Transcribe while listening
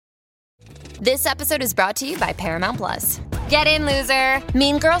This episode is brought to you by Paramount Plus. Get in, loser!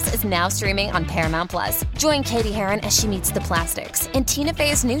 Mean Girls is now streaming on Paramount Plus. Join Katie Heron as she meets the plastics in Tina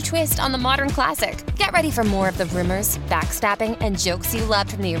Fey's new twist on the modern classic. Get ready for more of the rumors, backstabbing, and jokes you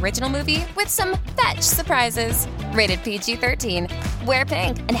loved from the original movie with some fetch surprises. Rated PG-13. Wear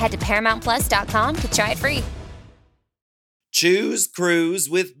pink and head to ParamountPlus.com to try it free. Choose crews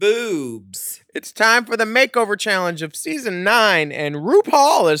with boobs. It's time for the makeover challenge of season 9, and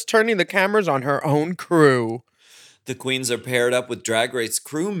RuPaul is turning the cameras on her own crew. The queens are paired up with Drag Race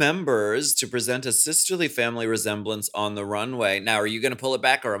crew members to present a sisterly family resemblance on the runway. Now, are you going to pull it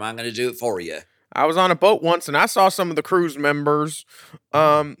back or am I going to do it for you? I was on a boat once and I saw some of the crew's members.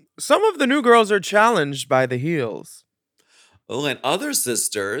 Some of the new girls are challenged by the heels. Oh, and other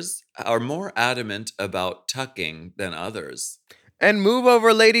sisters are more adamant about tucking than others. And move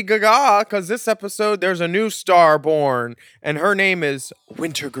over Lady Gaga, because this episode there's a new star born, and her name is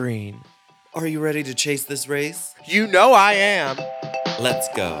Wintergreen. Are you ready to chase this race? You know I am. Let's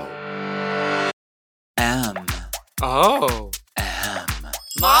go. M. Oh. M.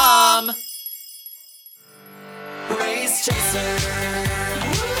 Mom! Race chaser.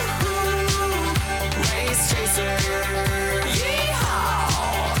 Woo-hoo. Race chaser. Yeehaw.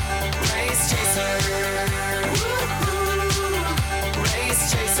 Race chaser. Woo-hoo. Race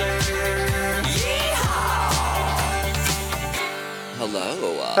chaser. Yeehaw. Hello.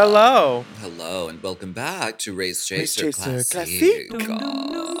 Hello. Hello, and welcome back to Race Chaser, Race Chaser Classic, Classic.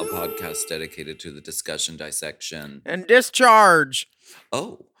 a podcast dedicated to the discussion, dissection, And discharge.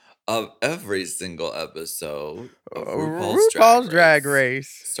 Of every single episode of RuPaul's Drag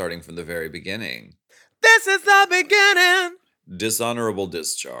Race. starting from the very beginning. This is the beginning. Dishonorable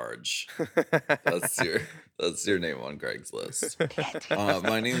discharge. That's your name on Craigslist.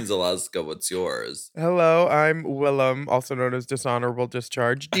 My name's Alaska. What's yours? Hello, I'm Willem, also known as Dishonorable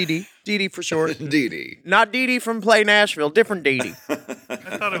Discharge. Dee Dee for short. Dee Dee. Not Dee Dee from Play Nashville, different Dee Dee. I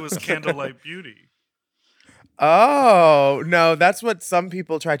thought it was Candlelight Beauty. Oh, no, that's what some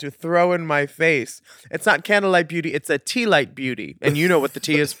people try to throw in my face. It's not Candlelight Beauty, it's a Tea Light Beauty. And you know what the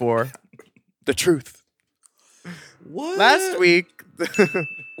T is for. The truth. What? Last week...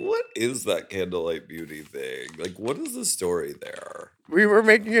 What is that Candlelight Beauty thing? Like, what is the story there? We were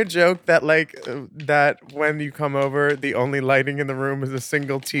making a joke that, that when you come over, the only lighting in the room is a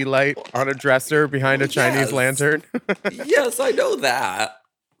single tea light on a dresser behind a Chinese lantern. Yes, I know that.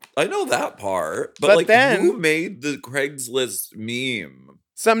 I know that part. But then, who made the Craigslist meme?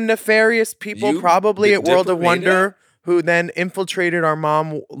 Some nefarious people, probably at World of Wonder, who then infiltrated our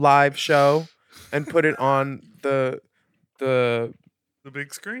mom live show and put it on the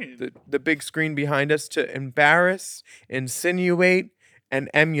big screen. The big screen behind us to embarrass, insinuate, and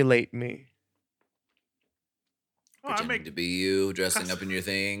emulate me. Pretending to be you, dressing up in your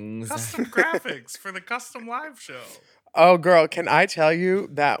things. Custom graphics for the custom live show. Oh, girl, can I tell you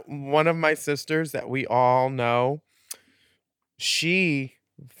that one of my sisters that we all know, she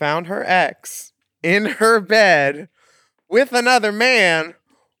found her ex in her bed with another man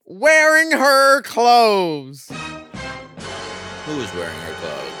wearing her clothes. Who was wearing her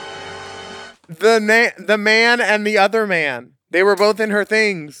clothes? The man and the other man. They were both in her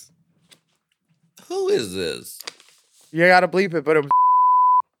things. Who is this? You gotta bleep it, but it was...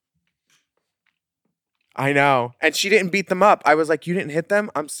 I know. And she didn't beat them up. I was like, you didn't hit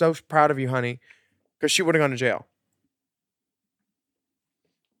them? I'm so proud of you, honey. Because she would have gone to jail.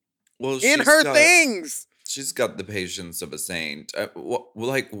 Well, in her things! She's got the patience of a saint.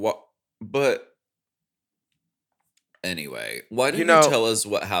 But... Anyway, why didn't you tell us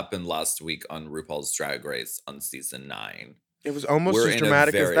what happened last week on RuPaul's Drag Race on season 9? It was almost as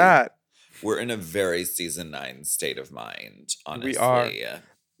dramatic as that. We're in a very season 9 state of mind, honestly. We are.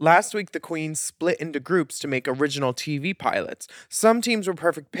 Last week, the queens split into groups to make original TV pilots. Some teams were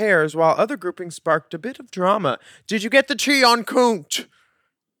perfect pairs, while other groupings sparked a bit of drama. Did you get the tea on Kunt?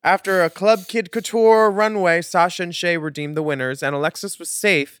 After a Club Kid Couture runway, Sasha and Shea were deemed the winners, and Alexis was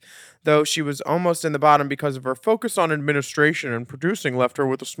safe, though she was almost in the bottom because of her focus on administration and producing left her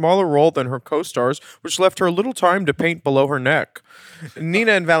with a smaller role than her co-stars, which left her little time to paint below her neck.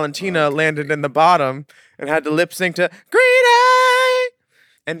 Nina and Valentina landed in the bottom and had to lip sync to Greedy!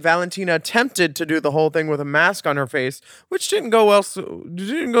 And Valentina attempted to do the whole thing with a mask on her face, which didn't go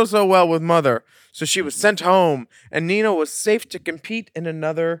so well with Mother. So she was sent home, and Nina was safe to compete in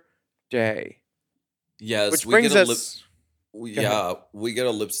another day. Yes, which brings us... we get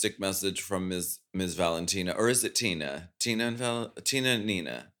a lipstick message from Ms. Valentina, or is it Tina? Tina and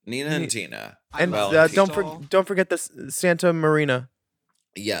Nina. Nina and Tina. And don't forget the Santa Marina.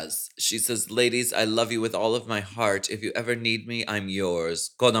 Yes, she says, "Ladies, I love you with all of my heart. If you ever need me, I'm yours.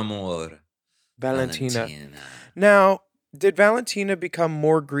 Con amor." Valentina. Now, did Valentina become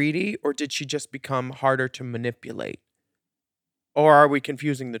more greedy or did she just become harder to manipulate? Or are we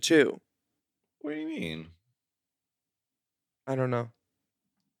confusing the two? What do you mean? I don't know.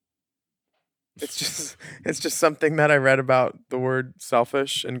 It's just something that I read about the word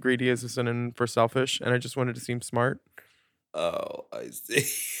selfish, and greedy is a synonym for selfish, and I just wanted to seem smart. Oh, I see.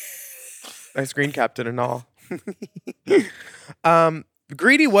 I screen capped it and all.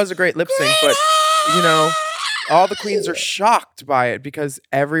 Greedy was a great lip sync, but you know, all the queens are shocked by it because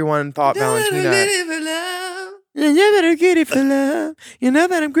everyone thought Valentina. You know that I'm greedy for love. You know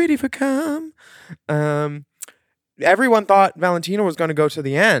that I'm greedy for cum. Everyone thought Valentina was going to go to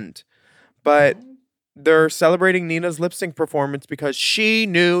the end, but they're celebrating Nina's lip sync performance because she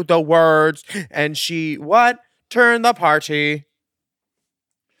knew the words and she turned the party.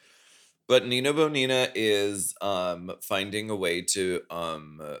 But Nina Bonina is finding a way to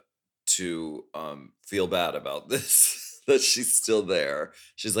feel bad about this, that she's still there.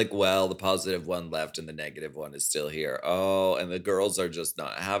 She's like, well, the positive one left and the negative one is still here. Oh, and the girls are just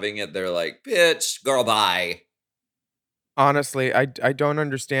not having it. They're like, bitch, girl, bye. Honestly, I don't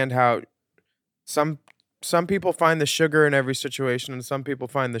understand how some people find the sugar in every situation and some people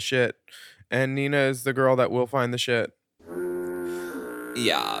find the shit. And Nina is the girl that will find the shit.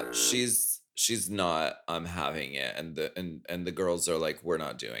 Yeah, she's not having it, and the girls are like, we're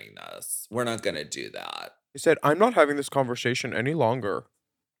not doing this. We're not gonna do that. He said, I'm not having this conversation any longer.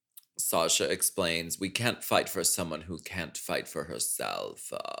 Sasha explains, we can't fight for someone who can't fight for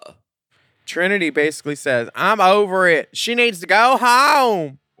herself. Trinity basically says, I'm over it. She needs to go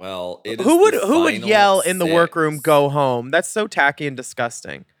home. Well, it is who would final yell in the six. workroom, go home? That's so tacky and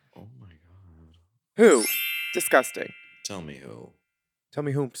disgusting. Oh my god. Who? Disgusting. Tell me who. Tell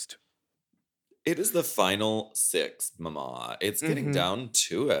me whomst. It is the final six, mama. It's getting down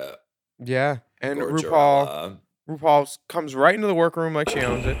to it. Yeah. And Gorgerella. RuPaul comes right into the workroom like she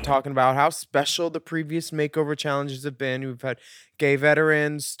owns it, talking about how special the previous makeover challenges have been. We've had gay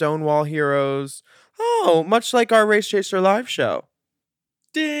veterans, Stonewall heroes. Oh, much like our Race Chaser live show.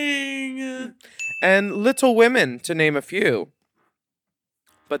 Ding! And Little Women, to name a few.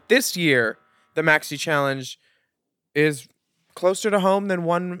 But this year, the Maxi Challenge is closer to home than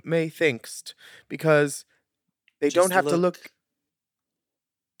one may thinkst, because they Just don't have to look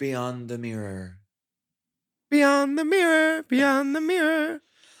beyond the mirror. beyond the mirror, beyond the mirror.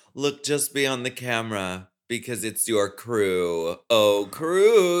 Look just beyond the camera, because it's your crew. Oh,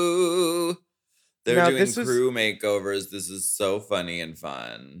 crew! They're Now, doing crew makeovers. This is so funny and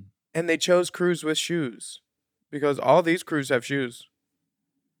fun. And they chose crews with shoes, because all these crews have shoes.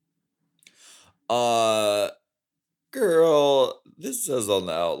 Girl, this says on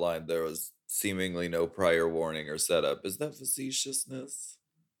the outline there was seemingly no prior warning or setup. Is that facetiousness?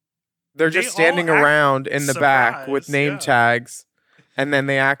 They're just standing around in the back with name tags, and then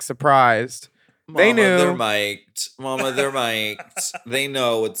they act surprised. They knew. They're mic'd. Mama, they're mic'd. They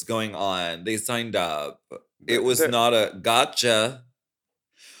know what's going on. They signed up. It was not a gotcha.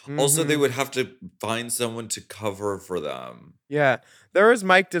 Also, they would have to find someone to cover for them. Yeah. They're as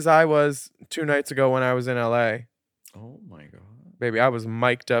mic'd as I was 2 nights ago when I was in LA. Oh my god. Baby, I was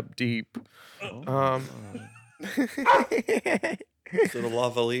mic'd up deep. Oh Is it a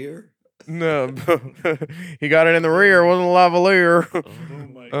lavalier? No. He got it in the rear. It wasn't a lavalier. Oh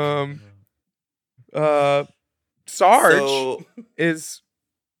my god. Sarge is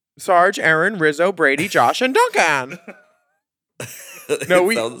Sarge, Aaron, Rizzo, Brady, Josh, and Duncan.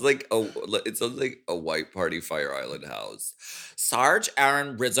 It sounds like a white party Fire Island house. Sarge,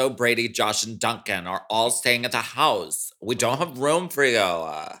 Aaron, Rizzo, Brady, Josh, and Duncan are all staying at the house. We don't have room for you.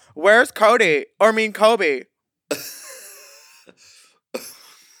 Where's Cody? Kobe.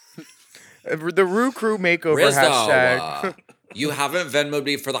 The Rue Crew Makeover Rizzo, hashtag. You haven't Venmo'd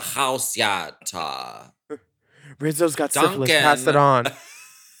me for the house yet. Rizzo's got syphilis. Pass it on.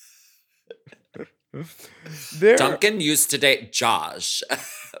 Duncan used to date Josh,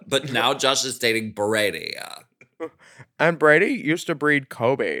 but now Josh is dating Brady. And Brady used to breed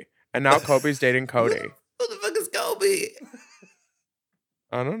Kobe, and now Kobe's dating Cody. Who the fuck is Kobe?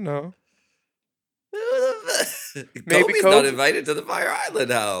 I don't know. Maybe Kobe's not invited to the Fire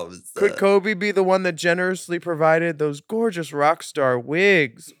Island house. Could Kobe be the one that generously provided those gorgeous rock star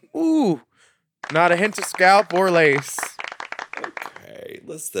wigs? Ooh, not a hint of scalp or lace. Okay,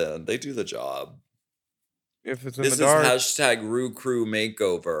 listen, they do the job. If it's in this the dark. Is hashtag Rue Crew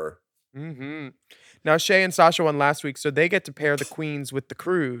Makeover. Now, Shay and Sasha won last week, so they get to pair the queens with the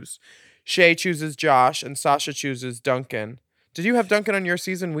crews. Shay chooses Josh, and Sasha chooses Duncan. Did you have Duncan on your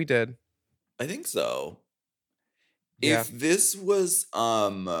season? We did. I think so. Yeah. If this was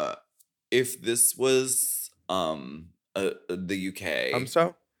if this was the UK,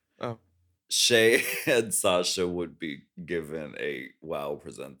 So? Oh. Shay and Sasha would be given a Wow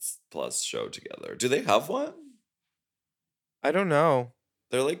Presents Plus show together. Do they have one? I don't know.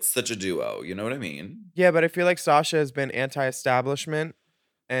 They're like such a duo. You know what I mean? Yeah, but I feel like Sasha has been anti-establishment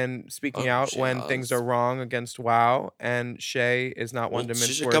and speaking out she when things has. are wrong against WoW, and Shay is not one to She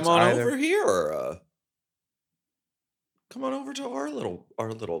mince should words come on either. over here. Come on over to our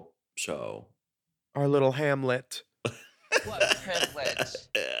little show. Our little Hamlet. What privilege.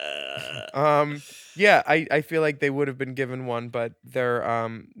 Yeah, I feel like they would have been given one, but they're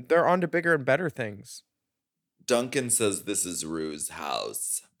on to bigger and better things. Duncan says this is Rue's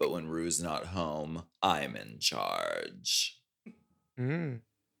house, but when Rue's not home, I'm in charge.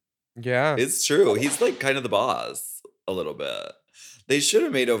 Yeah. It's true. He's like kind of the boss a little bit. They should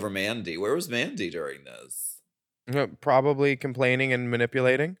have made over Mandy. Where was Mandy during this? Probably complaining and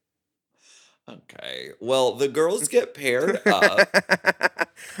manipulating. Okay. Well, the girls get paired up.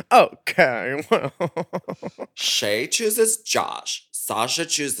 Okay. Well. Shay chooses Josh. Sasha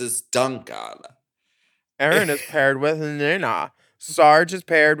chooses Duncan. Aaron is paired with Nina. Sarge is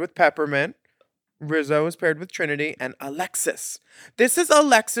paired with Peppermint. Rizzo is paired with Trinity. And Alexis. This is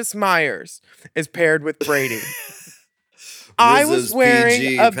Alexis Myers is paired with Brady. I was Rizzo's wearing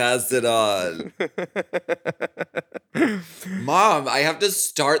PG, a... pass it on. Mom, I have to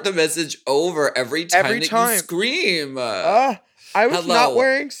start the message over every time you scream. I was Hello. not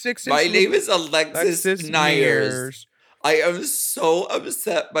wearing 6 My inch. name is Alexis Myers. I am so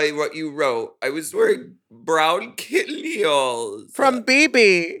upset by what you wrote. I was wearing brown kitten heels. From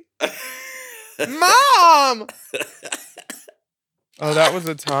BB. Mom! Oh, that was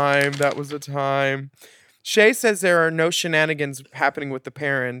a time. That was a time. Shay says there are no shenanigans happening with the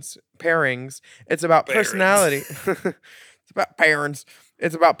pairings. It's about personality. It's about parents.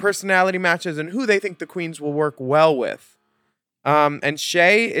 It's about personality matches and who they think the queens will work well with. And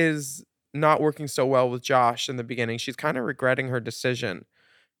Shay is not working so well with Josh in the beginning. She's kind of regretting her decision.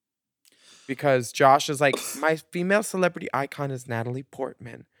 Because Josh is like, my female celebrity icon is Natalie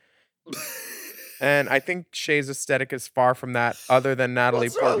Portman. And I think Shay's aesthetic is far from that, other than Natalie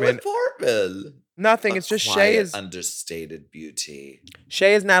What's wrong Portman. with Portman? Nothing. A It's just Shay quiet, is understated beauty.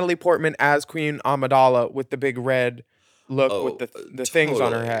 Shay is Natalie Portman as Queen Amidala with the big red look Oh, with the things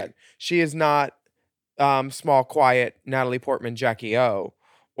on her totally. head. She is not small, quiet Natalie Portman, Jackie O,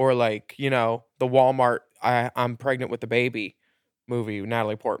 or like, you know, the Walmart I'm pregnant with the baby movie,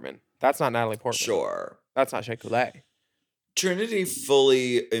 Natalie Portman. That's not Natalie Portman. Sure. That's not Shea Coulee. Trinity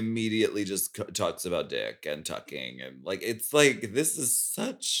fully immediately just talks about dick and tucking, and like it's like this is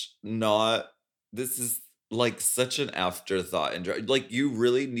like such an afterthought, and like you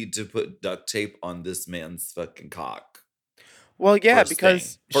really need to put duct tape on this man's fucking cock. Well, yeah, First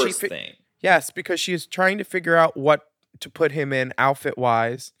because thing. First thing. Yes, because she's trying to figure out what to put him in outfit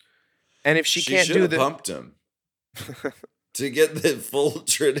wise, and if she can't do the pumped him to get the full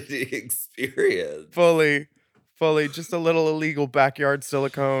Trinity experience. Fully, just a little illegal backyard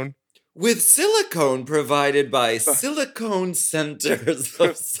silicone. With silicone provided by Silicone Centers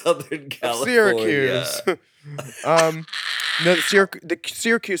of Southern California. Syracuse. No, the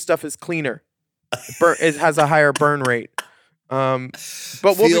Syracuse stuff is cleaner. It has a higher burn rate. But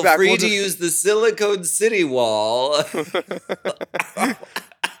we'll Feel be back. free to use the Silicone City Wall.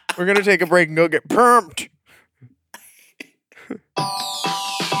 We're gonna take a break and go get pumped.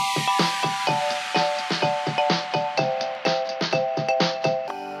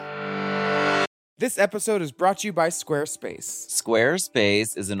 This episode is brought to you by Squarespace.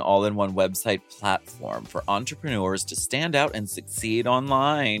 Squarespace is an all-in-one website platform for entrepreneurs to stand out and succeed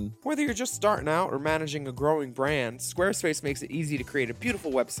online. Whether you're just starting out or managing a growing brand, Squarespace makes it easy to create a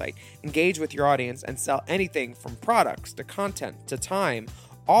beautiful website, engage with your audience, and sell anything from products to content to time,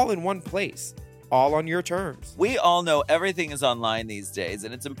 all in one place, all on your terms. We all know everything is online these days,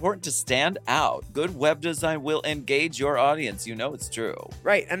 and it's important to stand out. Good web design will engage your audience. You know it's true.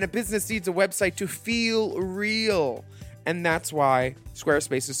 Right, and a business needs a website to feel real. And that's why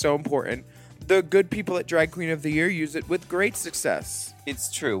Squarespace is so important. The good people at Drag Queen of the Year use it with great success.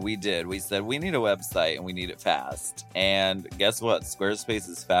 It's true. We did. We said we need a website and we need it fast. And guess what? Squarespace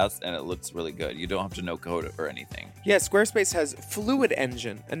is fast and it looks really good. You don't have to know code or anything. Yeah, Squarespace has Fluid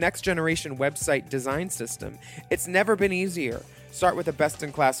Engine, a next-generation website design system. It's never been easier. Start with a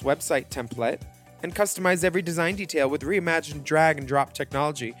best-in-class website template and customize every design detail with reimagined drag-and-drop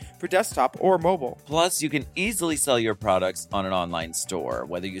technology for desktop or mobile. Plus, you can easily sell your products on an online store.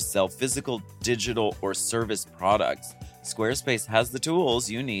 Whether you sell physical, digital, or service products, Squarespace has the tools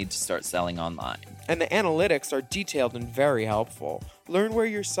you need to start selling online. And the analytics are detailed and very helpful. Learn where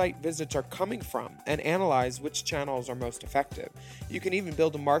your site visits are coming from and analyze which channels are most effective. You can even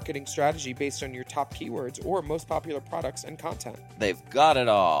build a marketing strategy based on your top keywords or most popular products and content. They've got it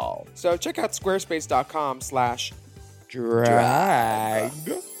all. So check out squarespace.com/drag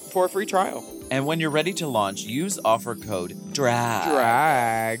for a free trial. And when you're ready to launch, use offer code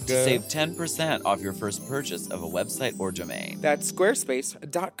DRAG to save 10% off your first purchase of a website or domain. That's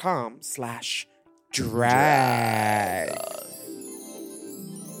squarespace.com/drag.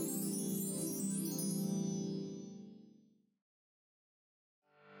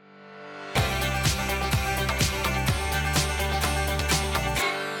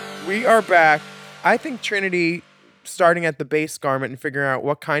 We are back. I think Trinity, starting at the base garment and figuring out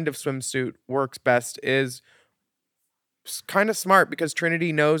what kind of swimsuit works best, is kind of smart because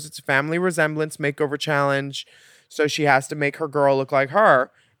Trinity knows it's a family resemblance makeover challenge, so she has to make her girl look like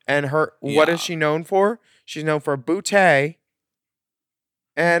her. And what is she known for? She's known for a bootay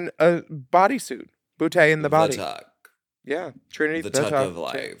and a bodysuit. Bootay in the body. The tuck. Yeah, Trinity. The tuck of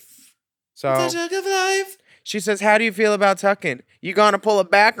life. So the tuck of life. She says, "How do you feel about tucking? You gonna pull it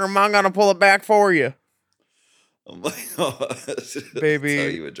back, or am I gonna pull it back for you?" Oh my god, baby! That's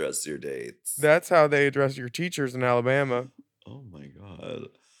how you address your dates. That's how they address your teachers in Alabama. Oh my god.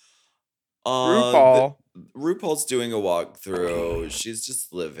 RuPaul. RuPaul's doing a walkthrough. She's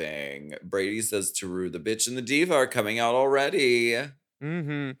just living. Brady says to Ru, the bitch and the diva are coming out already.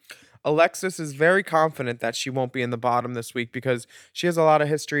 Mm-hmm. Alexis is very confident that she won't be in the bottom this week because she has a lot of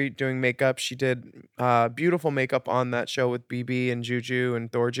history doing makeup. She did beautiful makeup on that show with BB and Juju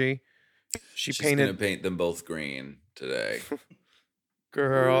and Thorgy. She's gonna paint them both green today.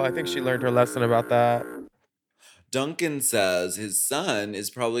 Girl, I think she learned her lesson about that. Duncan says his son is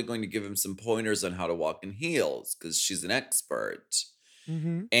probably going to give him some pointers on how to walk in heels because she's an expert.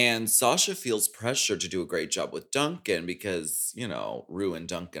 Mm-hmm. And Sasha feels pressure to do a great job with Duncan because, you know, Ru and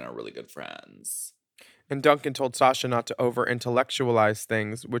Duncan are really good friends. And Duncan told Sasha not to over-intellectualize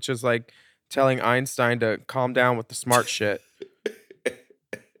things, which is like telling Einstein to calm down with the smart shit.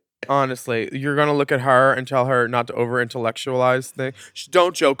 Honestly, you're going to look at her and tell her not to over-intellectualize things.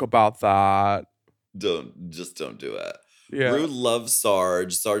 Don't joke about that. Don't do it. Yeah. Ru loves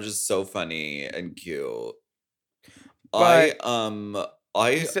Sarge. Sarge is so funny and cute. But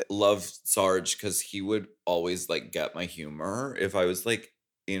I love Sarge because he would always like get my humor if I was like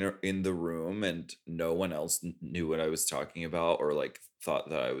in the room and no one else knew what I was talking about or like thought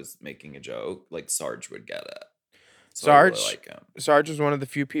that I was making a joke. Like Sarge would get it. So Sarge, I really like him. Sarge was one of the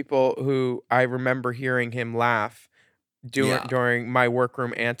few people who I remember hearing him laugh during my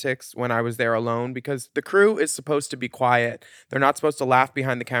workroom antics when I was there alone, because the crew is supposed to be quiet. They're not supposed to laugh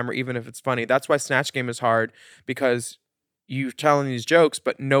behind the camera, even if it's funny. That's why Snatch Game is hard, because you're telling these jokes,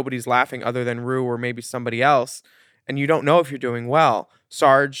 but nobody's laughing other than Rue or maybe somebody else, and you don't know if you're doing well.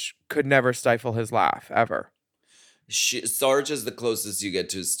 Sarge could never stifle his laugh, ever. Sarge is the closest you get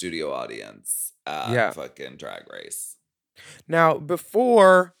to a studio audience at fucking Drag Race. Now,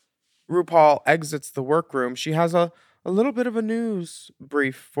 before RuPaul exits the workroom, she has a little bit of a news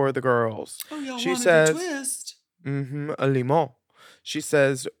brief for the girls. Oh, y'all she wanted says, a twist. A limon. She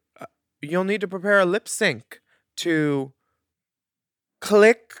says, you'll need to prepare a lip sync to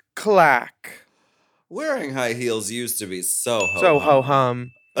Click Clack. Wearing high heels used to be so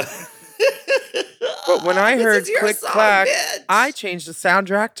ho-hum. But when I heard Click Clack, I changed the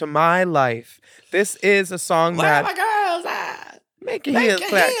soundtrack to my life. This is a song Where that... my girls at? Make your heels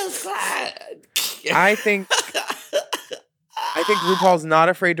clack. I think RuPaul's not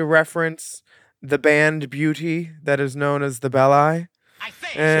afraid to reference the band Beauty that is known as the Belli.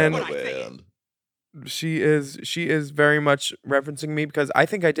 And she is very much referencing me because I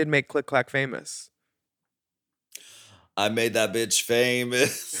think I did make Click Clack famous. I made that bitch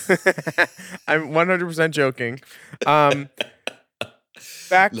famous. I'm 100% joking.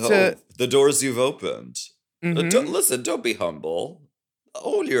 Back to the doors you've opened. Mm-hmm. Don't be humble.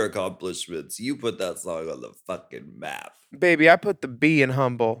 All your accomplishments. You put that song on the fucking map. Baby, I put the B in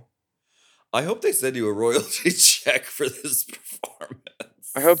humble. I hope they send you a royalty check for this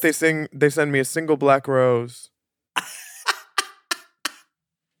performance. I hope they send me a single black rose.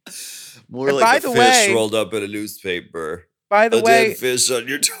 More and like a fish rolled up in a newspaper. By the way, dead fish on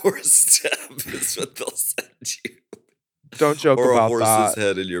your doorstep is what they'll send you. Don't joke about that. Or a horse's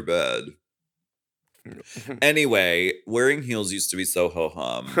head in your bed. Anyway, wearing heels used to be so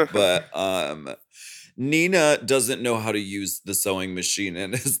ho-hum, but Nina doesn't know how to use the sewing machine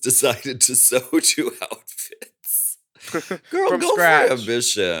and has decided to sew 2 outfits. Girl, From go scratch. for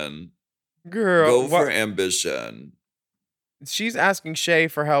ambition. Girl, go for ambition. She's asking Shay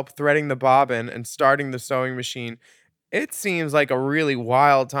for help threading the bobbin and starting the sewing machine. It seems like a really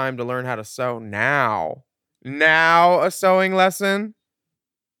wild time to learn how to sew now. Now a sewing lesson?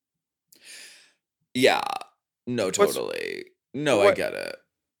 Yeah. No, What's- totally. No, I what- get it.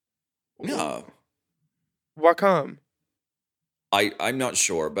 No. What come? I'm not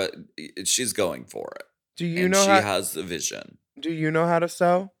sure, but she's going for it. Do you And know she how has the vision. do you know how to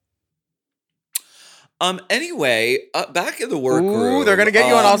sew? Anyway, back in the workroom. Ooh, they're gonna get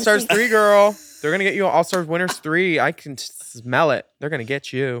you on All Stars 3, girl. They're gonna get you on All Stars Winners 3. I can smell it. They're gonna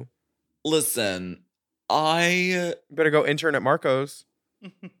get you. Listen, You better go intern at Marco's.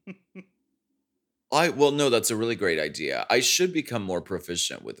 well, no, that's a really great idea. I should become more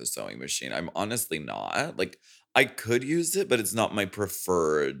proficient with the sewing machine. I'm honestly not. Like, I could use it, but it's not my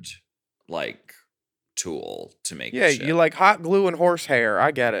preferred, like, tool to make Yeah, shit. you like hot glue and horsehair.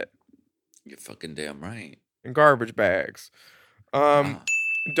 I get it. You're fucking damn right. And garbage bags. Ah.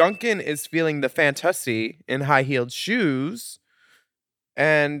 Duncan is feeling the fantasy in high-heeled shoes.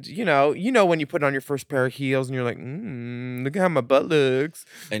 And you know when you put on your first pair of heels and you're like, look at how my butt looks.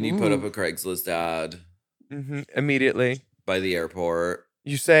 And you put up Ooh. a Craigslist ad Immediately. by the airport.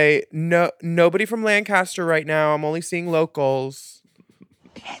 You say, no, nobody from Lancaster right now. I'm only seeing locals.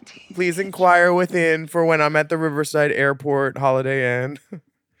 Please inquire within for when I'm at the Riverside Airport Holiday Inn.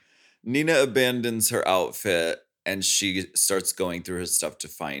 Nina abandons her outfit and she starts going through her stuff to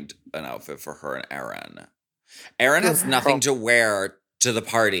find an outfit for her and Aaron. Aaron has nothing to wear to the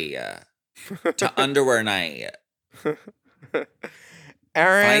party, to underwear night.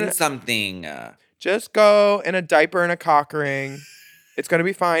 Aaron, Find something. just go in a diaper and a cock ring. It's going to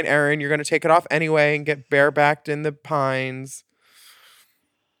be fine, Aaron. You're going to take it off anyway and get barebacked in the pines.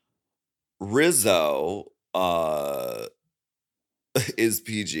 Rizzo is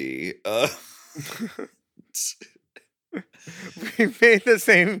PG. We made the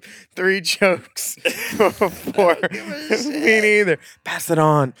same 3 jokes before. Me neither. Pass it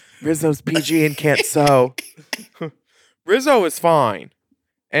on. Rizzo's PG and can't sew. Rizzo is fine.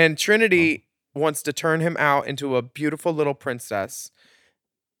 And Trinity wants to turn him out into a beautiful little princess.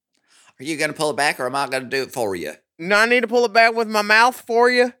 Are you going to pull it back or am I going to do it for you? No, I need to pull it back with my mouth for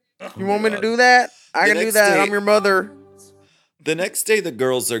you. You want me to do that? I The can do next that. day- I'm your mother. The next day, the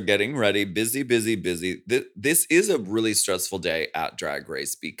girls are getting ready. Busy. This is a really stressful day at Drag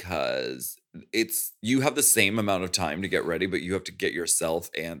Race because you have the same amount of time to get ready, but you have to get yourself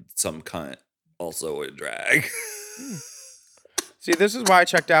and some cunt also in drag. See, this is why I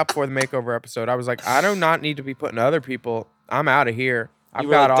checked out before the makeover episode. I was like, I do not need to be putting other people. I'm out of here. I've You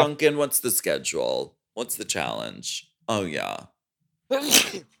were got like, off. Duncan, what's the schedule? What's the challenge? Oh, yeah.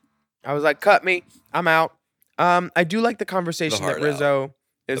 I was like, cut me. I'm out. I do like the conversation that heart Rizzo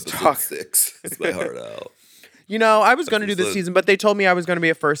is Episode talking. 6. It's my heart out. You know, I was going to do this Episode- season, but they told me I was going to be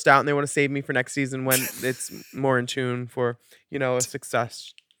a first out, and they want to save me for next season when it's more in tune for, a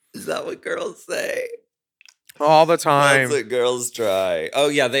success. Is that what girls say? All the time. That's what girls try. Oh,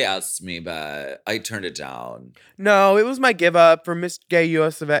 yeah, they asked me, but I turned it down. No, it was my give up for Miss Gay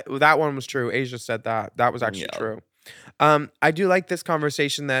US event. Well, that one was true. Asia said that. That was actually Yeah. true. I do like this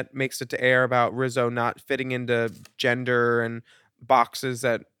conversation that makes it to air about Rizzo not fitting into gender and boxes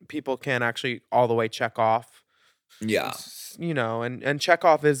that people can't actually all the way check off. Yeah. And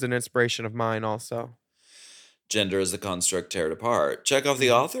Chekhov is an inspiration of mine also. Gender is a construct teared apart. Check off the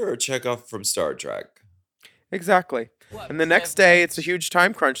author or check off from Star Trek? Exactly. And the next day, it's a huge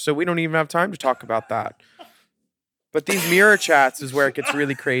time crunch, so we don't even have time to talk about that. But these mirror chats is where it gets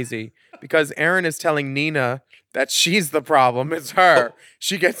really crazy because Erin is telling Nina that she's the problem. It's her.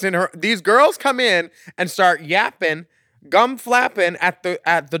 She gets in her. These girls come in and start yapping, gum flapping at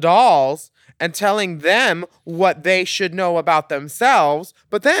the dolls and telling them what they should know about themselves.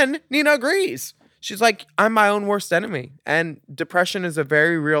 But then Nina agrees. She's like, I'm my own worst enemy. And depression is a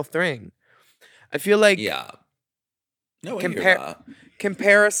very real thing. I feel like Yeah. No, I Compare- hear that.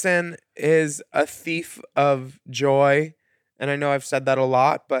 comparison is a thief of joy. And I know I've said that a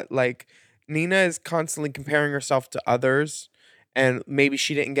lot, but like Nina is constantly comparing herself to others. And maybe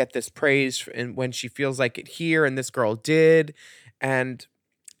she didn't get this praise when she feels like it here, and this girl did. And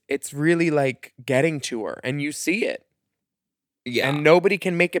it's really like getting to her, and you see it. Yeah. And nobody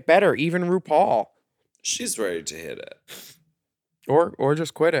can make it better, even RuPaul. She's ready to hit it. Or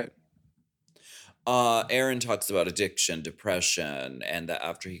just quit it. Aaron talks about addiction, depression, and that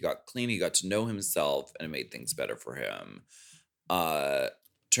after he got clean, he got to know himself and it made things better for him.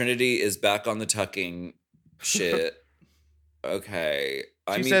 Trinity is back on the tucking shit. Okay.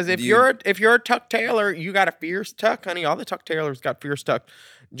 She says if you're a tuck tailor, you got a fierce tuck, honey. All the tuck tailors got fierce tuck.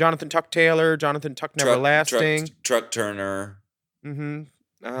 Jonathan Tuck Taylor, Jonathan Tuck Neverlasting. Truck Turner. Mm-hmm.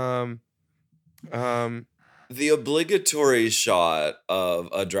 The obligatory shot of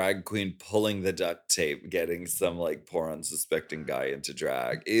a drag queen pulling the duct tape, getting some like poor unsuspecting guy into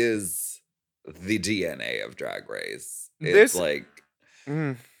drag is the DNA of Drag Race. It's like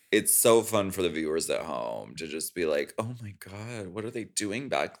it's so fun for the viewers at home to just be like, oh my God, what are they doing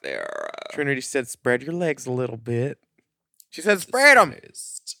back there? Trinity said, spread your legs a little bit. She said, spread them.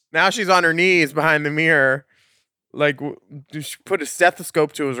 Now she's on her knees behind the mirror. Like, she put a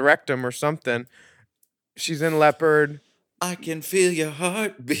stethoscope to his rectum or something. She's in leopard. I can feel your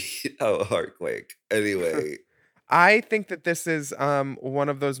heartbeat. Oh, heartquake. Anyway. I think that this is one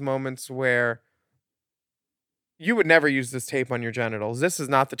of those moments where you would never use this tape on your genitals. This is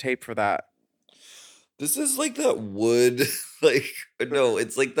not the tape for that. This is like that wood, like, no,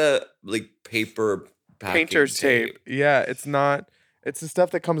 it's like that, like, paper packing painter's tape. Yeah, it's not. It's the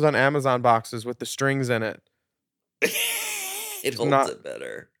stuff that comes on Amazon boxes with the strings in it. It holds it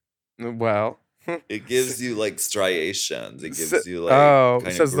better. Well, it gives you like striations. It gives you like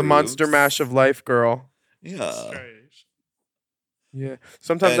it says the monster mash of life, girl. Yeah. Yeah.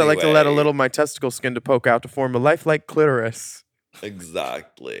 Sometimes I like to let a little of my testicle skin to poke out to form a lifelike clitoris.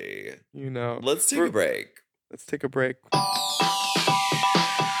 Exactly. You know. Let's take a break. Let's take a break.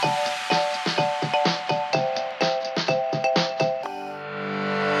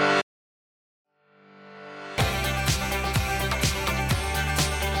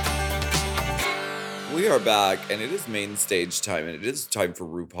 We are back, and it is main stage time, and it is time for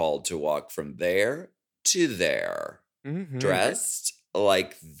RuPaul to walk from there to there, dressed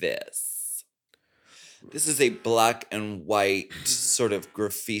like this. This is a black and white, sort of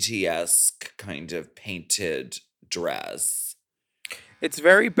graffiti-esque kind of painted dress. It's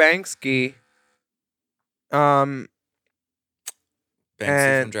very Banksy. Banksy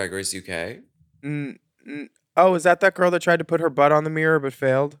from Drag Race UK? Oh, is that girl that tried to put her butt on the mirror but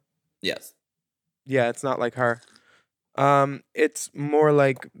failed? Yes. Yeah, it's not like her. It's more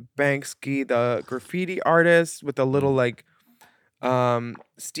like Banksy, the graffiti artist, with a little like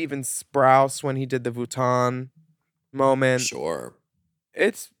Steven Sprouse when he did the Vuitton moment. Sure.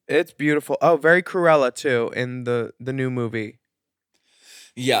 It's beautiful. Oh, very Cruella too in the new movie.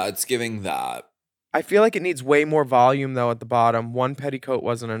 Yeah, it's giving that. I feel like it needs way more volume though at the bottom. One petticoat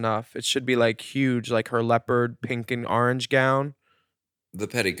wasn't enough. It should be like huge, like her leopard pink and orange gown. The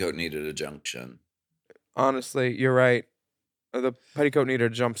petticoat needed a junction. Honestly, you're right. The petticoat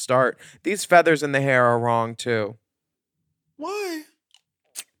needed a jump start. These feathers in the hair are wrong too. Why?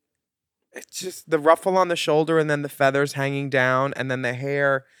 It's just the ruffle on the shoulder and then the feathers hanging down and then the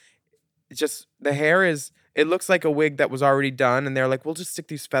hair. It looks like a wig that was already done and they're like, we'll just stick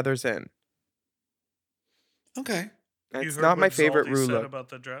these feathers in. Okay. It's not my favorite Zaldi said look. About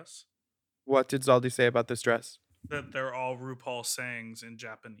the dress? What did Zaldi say about this dress? That they're all RuPaul sayings in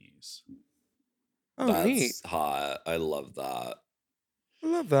Japanese. Oh, That's neat. hot. I love that. I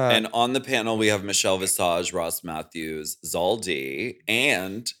love that. And on the panel, we have Michelle Visage, Ross Matthews, Zaldi,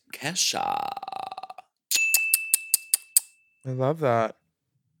 and Kesha. I love that.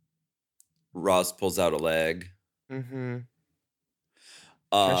 Ross pulls out a leg. Mm-hmm.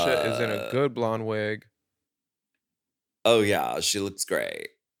 Kesha is in a Uh, good blonde wig. Oh, yeah. She looks great.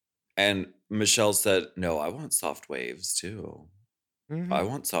 And Michelle said, no, I want soft waves, too. Mm-hmm. I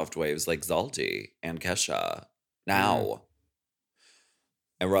want soft waves like Zaldi and Kesha. Now.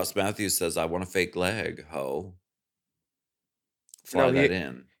 And Ross Matthews says, I want a fake leg, ho. Fly that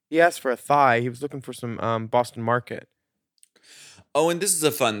in. He asked for a thigh. He was looking for some Boston Market. Oh, and this is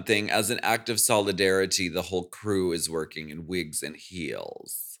a fun thing. As an act of solidarity, the whole crew is working in wigs and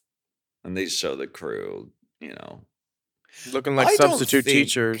heels. And they show the crew, you know. Looking like substitute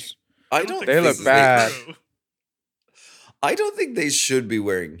teachers. They look bad. I don't think they should be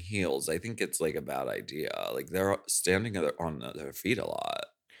wearing heels. I think it's like a bad idea. Like they're standing on their feet a lot.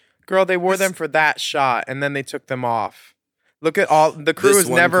 Girl, they wore them for that shot and then they took them off. Look at all the crew is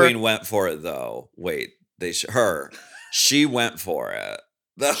never. One queen went for it though. Wait, she went for it.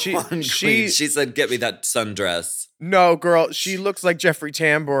 She said, "Get me that sundress." No, girl, she looks like Jeffrey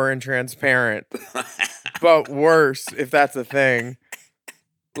Tambor in Transparent, but worse if that's a thing.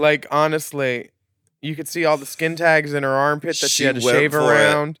 Like honestly. You could see all the skin tags in her armpit that she had to shave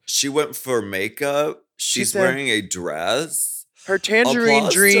around. She went for makeup. She's wearing a dress. Her tangerine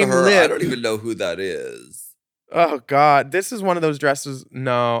Applause dream to her. lip. I don't even know who that is. Oh, God. This is one of those dresses.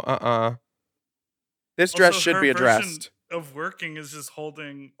 No, This dress should be addressed. Of working is just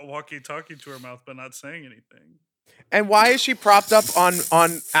holding a walkie-talkie to her mouth but not saying anything. And why is she propped up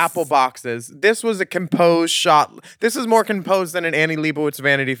on apple boxes? This was a composed shot. This is more composed than an Annie Leibovitz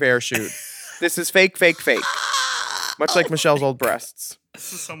Vanity Fair shoot. This is fake, fake, fake. Much like Michelle's old breasts.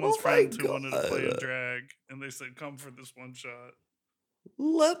 This is someone's Oh my friend who wanted to play in God. drag, and they said, "Come for this one shot."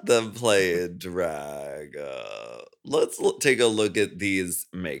 Let them play in drag. Let's take a look at these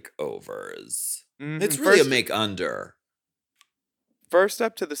makeovers. It's really a make under. First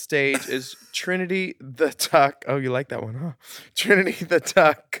up to the stage is Trinity the Tuck. Oh, you like that one, huh? Trinity the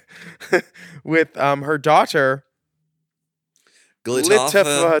Tuck with her daughter,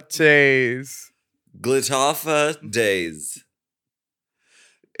 Glitaffa Glitaffa days.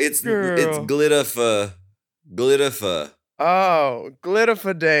 It's Girl. Glitaffa. Glitaffa. Oh,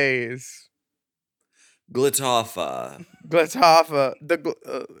 Glitaffa Days. Glitaffa. Glitaffa.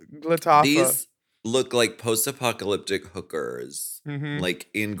 Glitaffa. These look like post-apocalyptic hookers, Mhm. like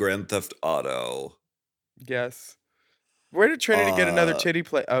in Grand Theft Auto. Yes. Where did Trinity get another Uh, titty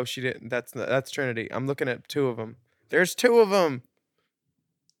play? Oh, she didn't. That's Trinity. I'm looking at two of them. There's two of them.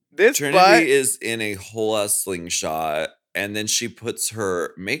 This Trinity butt. is in a whole ass slingshot, and then she puts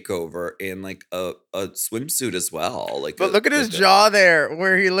her makeover in like a swimsuit as well. Like, But look at his jaw there,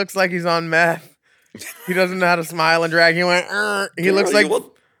 where he looks like he's on meth. He doesn't know how to smile and drag. He went. He looks like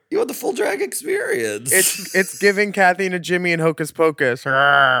you want the full drag experience. it's giving Kathy and Jimmy and Hocus Pocus.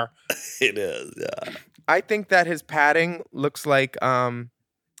 It is, yeah. I think that his padding looks like a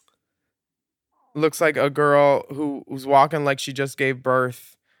girl who's walking like she just gave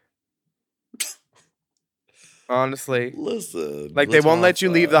birth. Honestly, Listen, like they won't let you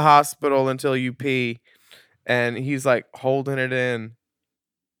leave the Glitaffa. hospital until you pee, and he's like holding it in.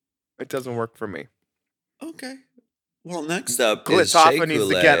 It doesn't work for me. Okay. Well, next up is Shea Glitaffa needs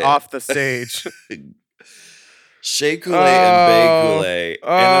to get Coulee. off the stage. Shea Coulee and Bay Coulee.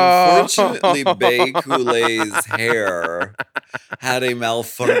 Oh. And unfortunately, Bay Coulee's hair had a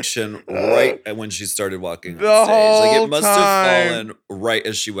malfunction right when she started walking on The stage. Like, whole it must time. have fallen right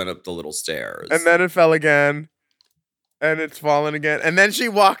as she went up the little stairs. And then it fell again. And it's fallen again. And then she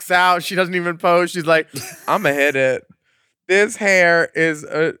walks out. She doesn't even pose. She's like, I'm going to hit it. This hair is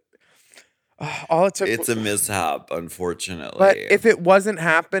all it took. It's a mishap, unfortunately. But if it wasn't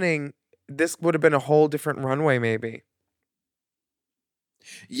happening, this would have been a whole different runway, maybe.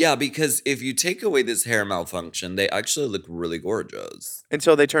 Yeah, because if you take away this hair malfunction, they actually look really gorgeous.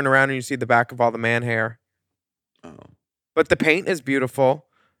 Until they turn around and you see the back of all the man hair. Oh. But the paint is beautiful.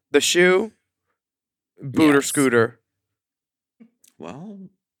 The shoe, booter Yes. scooter. Well,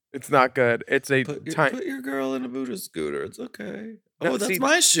 It's not good. It's a put tiny. your girl in a booter scooter. It's okay. No, Oh, that's see-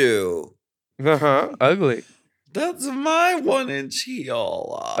 my shoe. Ugly. That's my 1-inch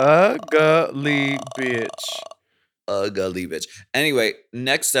heel. Ugly bitch. Ugly bitch. Anyway,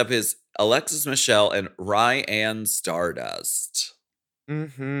 next up is Alexis Michelle and Ryan Stardust.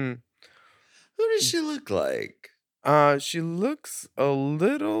 Mm-hmm. Who does she look like? She looks a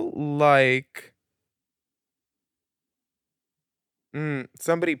little like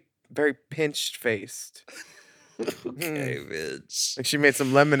somebody very pinched faced. Okay, bitch. Like she made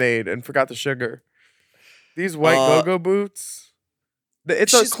some lemonade and forgot the sugar. These white go-go boots.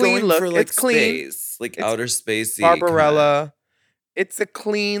 It's She's a clean going look. for like It's clean. space, like It's outer spacey. Barbarella. It's a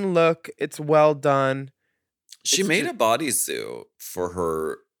clean look. It's well done. She It's made ju- a bodysuit for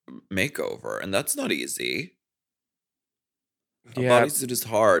her makeover, and that's not easy. A Yeah. bodysuit is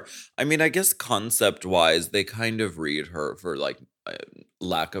hard. I mean, I guess concept wise, they kind of read her for like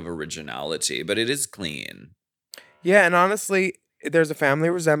lack of originality, but it is clean. Yeah, and honestly, there's a family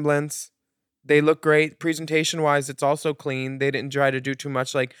resemblance. They look great. Presentation wise, it's also clean. They didn't try to do too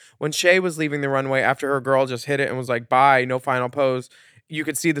much. Like when Shay was leaving the runway after her girl just hit it and was like, bye, no final pose. You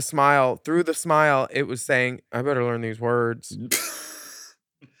could see the smile. Through the smile, it was saying, I better learn these words.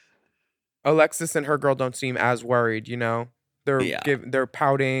 Alexis and her girl don't seem as worried, you know? They're Yeah. they're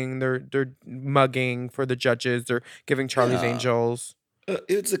pouting, they're mugging for the judges, they're giving Charlie's Yeah. Angels.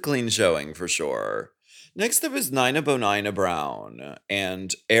 It's a clean showing for sure. Next up is Nina Bonina Brown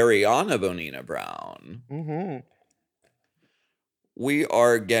and Ariana Bonina Brown. Mm-hmm. We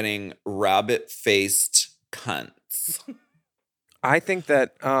are getting rabbit-faced cunts. I think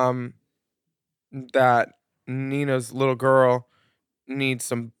that that Nina's little girl needs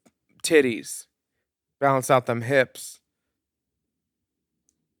some titties. Balance out them hips.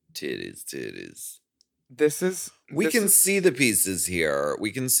 Titties. We can see the pieces here.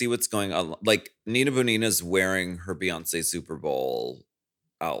 We can see what's going on. Like Nina Bonina's wearing her Beyonce Super Bowl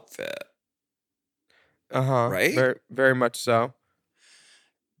outfit. Right? Very, very much so.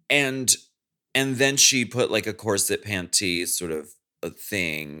 And then she put like a corset panty sort of a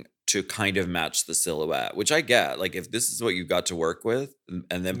thing to kind of match the silhouette, which I get. Like if this is what you got to work with and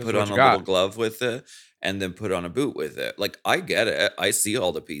then This put is what on you a got. little glove with it and then put on a boot with it. Like I get it. I see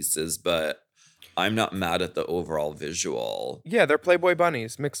all the pieces, but I'm not mad at the overall visual. Yeah, they're Playboy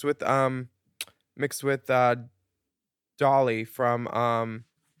bunnies mixed with Dolly from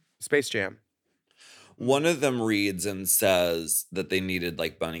Space Jam. One of them reads and says that they needed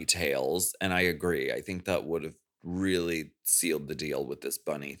like bunny tails, and I agree. I think that would have really sealed the deal with this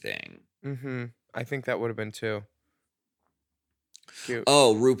bunny thing. Mm-hmm. I think that would have been too cute.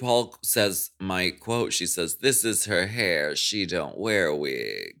 Oh, RuPaul says my quote. She says, "This is her hair. She don't wear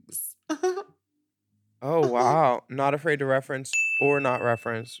wigs." Oh wow! Not afraid to reference or not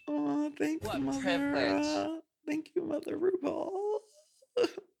reference. Oh, thank What you, Mother. privilege. Thank you, Mother RuPaul.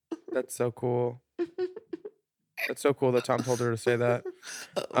 That's so cool. That's so cool that Tom told her to say that.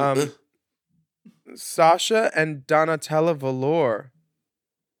 Um, Sasha and Donatella Velour.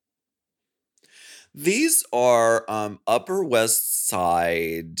 These are Upper West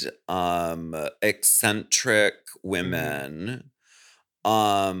Side eccentric women.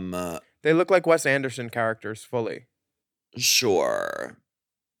 They look like Wes Anderson characters fully. Sure.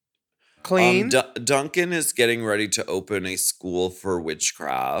 Clean. Duncan is getting ready to open a school for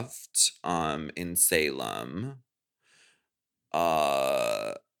witchcraft in Salem.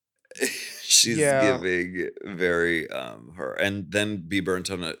 She's Yeah. giving very her, and then Be Burnt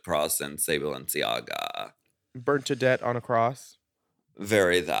on a Cross and say Balenciaga. Burnt to death on a cross.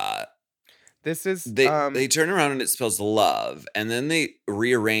 Very that. This is They turn around and it spells love, and then they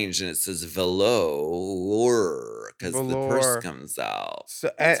rearrange and it says velour because the purse Velour. comes out.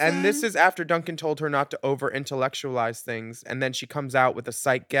 So, That's and this fine. is after Duncan told her not to over intellectualize things, and then she comes out with a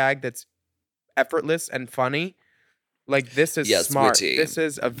sight gag that's effortless and funny. Like this is Yes, smart. witty. This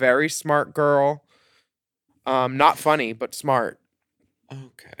is a very smart girl. Not funny, but smart.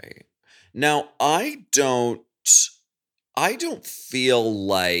 Okay. Now I don't feel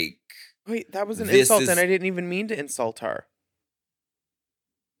like Wait, that was an This insult, is- and I didn't even mean to insult her.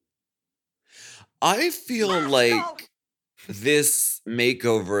 I feel like this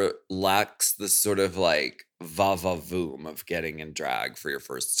makeover lacks the sort of like va-va-voom of getting in drag for your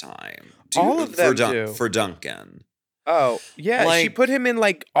first time. All of them do. For Duncan. Oh, yeah. She Like- put him in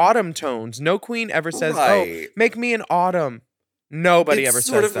like autumn tones. No queen ever says, Right. "Oh, make me an autumn." Nobody ever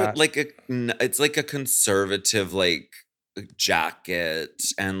sort says of that. it's like a conservative like jacket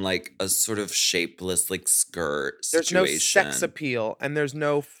and like a sort of shapeless like skirt There's situation. no sex appeal and there's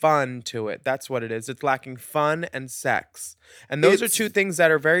no fun to it. That's what it is. It's lacking fun and sex. And those are It's- two things that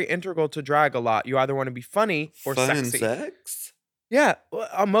are very integral to drag a lot. You either want to be funny or Fun sexy. and sex? Yeah.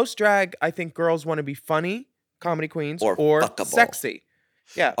 Most drag, I think girls want to be funny, comedy queens, Or or fuckable. sexy.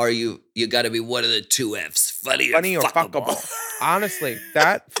 Yeah. Are you got to be one of the two F's, funny, Funny or fuckable. Honestly,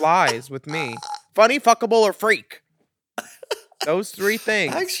 that flies with me. Funny, fuckable, or freak. Those three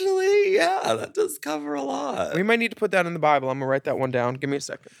things. Actually, yeah, that does cover a lot. We might need to put that in the Bible. I'm going to write that one down. Give me a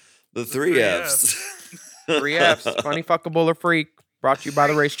second. The three three F's. 3 F's. Funny, fuckable, or freak. Brought to you by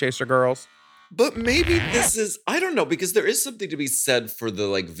the Race Chaser Girls. But maybe this is, I don't know, because there is something to be said for the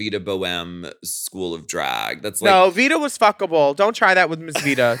like Vita Boheme school of drag. That's like, No, Vita was fuckable. Don't try that with Miss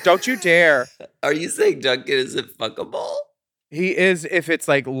Vita. Don't you dare. are you saying Duncan isn't fuckable? He is if it's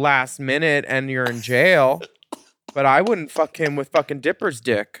like last minute and you're in jail. But I wouldn't fuck him with fucking Dipper's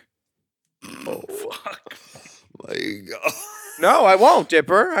dick. Oh, fuck. My God. No, I won't,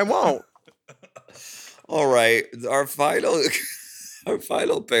 Dipper. I won't. All right, our final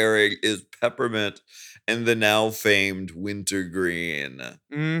pairing is Peppermint and the now famed Wintergreen.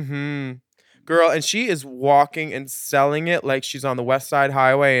 Mm-hmm. Girl, and she is walking and selling it like she's on the West Side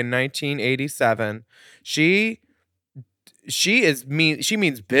Highway in 1987. She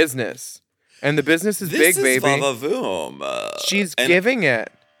means business. And the business is This big, is baby. va-va-voom. She's and- giving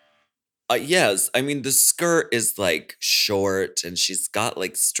it. Yes, I mean the skirt is like short and she's got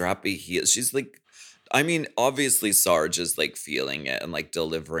like strappy heels. She's like, I mean, obviously Sarge is like feeling it and like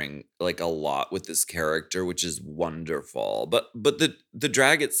delivering like a lot with this character, which is wonderful. But the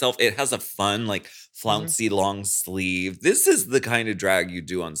drag itself, it has a fun like flouncy long sleeve. This is the kind of drag you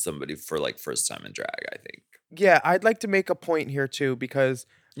do on somebody for like first time in drag, I think. Yeah, I'd like to make a point here too because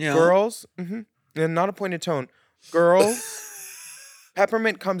Yeah. girls, and not a pointed tone, girls,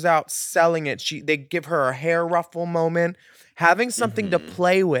 Peppermint comes out selling it. They give her a hair ruffle moment, having something to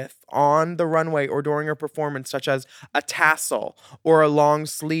play with on the runway or during her performance, such as a tassel or a long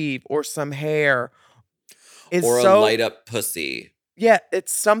sleeve or some hair, is Or so a light up pussy. yeah,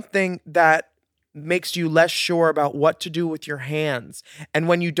 it's something that makes you less sure about what to do with your hands. And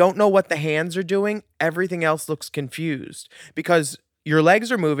when you don't know what the hands are doing, everything else looks confused because your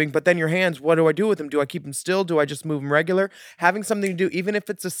legs are moving, but then your hands, what do I do with them? Do I keep them still? Do I just move them regular? Having something to do, even if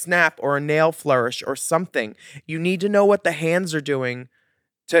it's a snap or a nail flourish or something, you need to know what the hands are doing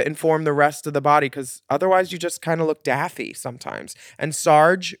to inform the rest of the body, because otherwise you just kind of look daffy sometimes. And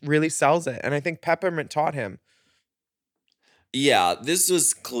Sarge really sells it. And I think Peppermint taught him. Yeah, this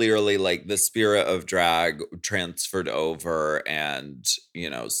was clearly like the spirit of drag transferred over, and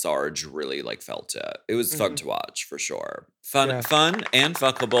Sarge really like felt it. It was fun to watch for sure. Fun and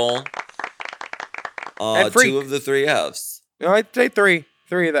fuckable. And freak. 2 of the 3 Fs. No, I'd say 3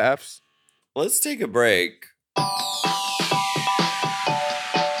 of the Fs. Let's take a break.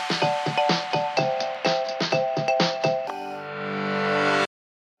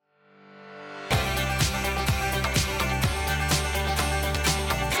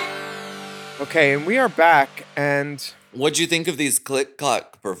 Okay, and we are back, and What'd you think of these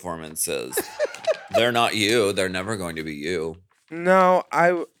click-clack performances? They're not you. They're never going to be you. no,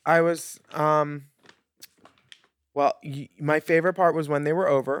 I was well, my favorite part was when they were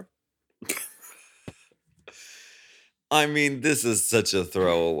over. I mean, this is such a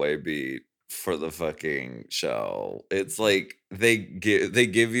throwaway beat for the fucking show. It's like they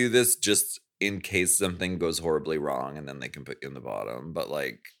give you this just in case something goes horribly wrong, and then they can put you in the bottom. But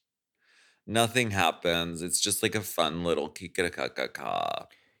like, nothing happens. It's just like a fun little kikara-ka-ka-ka.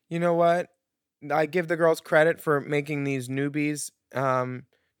 You know what? I give the girls credit for making these newbies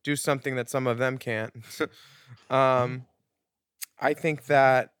do something that some of them can't. I think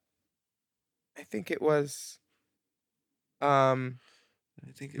it was I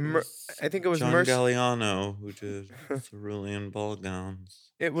think it was John Galliano who did cerulean ball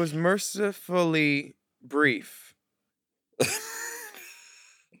gowns. It was mercifully brief.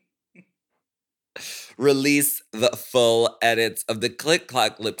 Release the full edits of the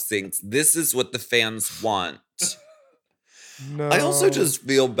click-clack lip syncs. This is what the fans want. No. I also just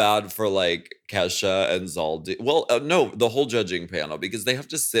feel bad for like Kesha and Zaldi. Well, no, the whole judging panel, because they have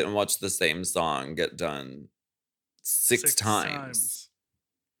to sit and watch the same song get done six times.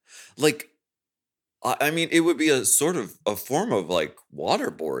 Like, I mean, it would be a sort of a form of like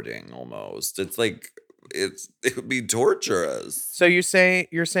waterboarding almost. It's like it would be torturous. So you're saying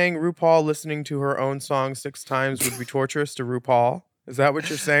RuPaul listening to her own song 6 times would be torturous to RuPaul? Is that what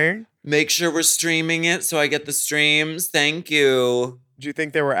you're saying? Make sure we're streaming it so I get the streams. Thank you. Do you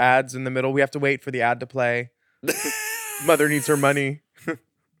think there were ads in the middle? We have to wait for the ad to play. Mother needs her money.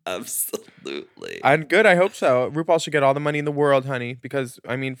 Absolutely. And good, I hope so. RuPaul should get all the money in the world, honey, because,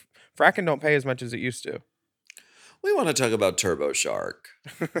 I mean, fracking don't pay as much as it used to. We want to talk about Turbo Shark.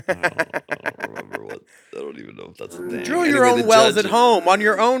 I don't remember what. I don't even know if that's a thing. Drill your own wells at home on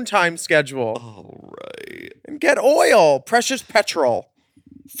your own time schedule. All right. And get oil, precious petrol.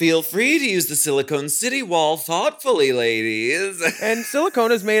 Feel free to use the Silicone City wall thoughtfully, ladies. And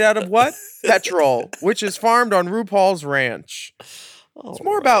silicone is made out of what? Petrol, which is farmed on RuPaul's ranch. It's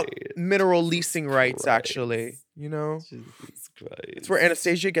more about mineral leasing rights, actually. You know? Jesus Christ. It's where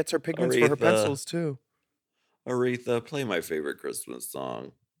Anastasia gets her pigments for her pencils, too. Aretha, play my favorite Christmas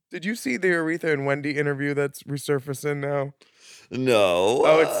song. Did you see the Aretha and Wendy interview that's resurfacing now? No.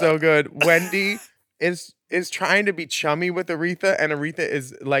 Oh, it's so good. Wendy is trying to be chummy with Aretha, and Aretha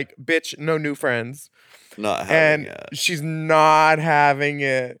is like, bitch, no new friends. Not having it. And she's not having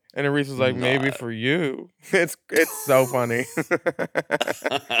it. And Aretha's like, maybe for you. It's so funny.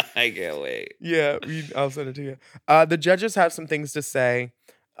 I can't wait. Yeah, I'll send it to you. The judges have some things to say.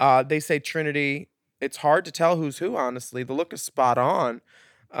 They say Trinity, it's hard to tell who's who, honestly. The look is spot on.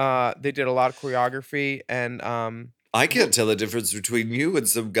 They did a lot of choreography, and I can't tell the difference between you and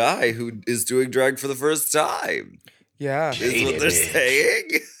some guy who is doing drag for the first time. Yeah. Is what they're saying.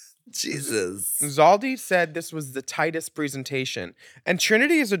 Jesus. Zaldi said this was the tightest presentation. And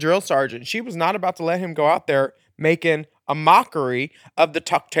Trinity is a drill sergeant. She was not about to let him go out there making a mockery of the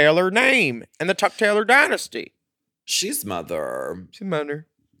Tuck Taylor name and the Tuck Taylor dynasty. She's mother. She's mother.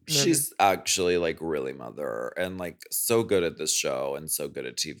 She's actually like really mother, and like so good at this show and so good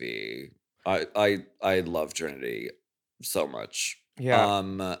at TV. I love Trinity so much.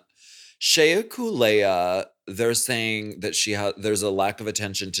 Yeah. Shea Coulee, they're saying that there's a lack of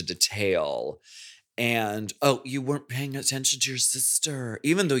attention to detail. And, you weren't paying attention to your sister,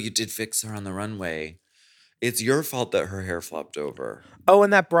 even though you did fix her on the runway. It's your fault that her hair flopped over. Oh,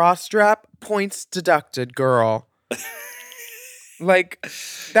 and that bra strap, points deducted, girl. Like,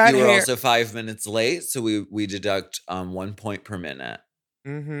 that You were hair. also 5 minutes late, so we deduct 1 point per minute.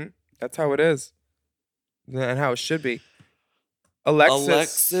 Mm-hmm. That's how it is. And how it should be.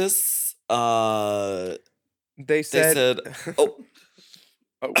 Alexis. They said oh.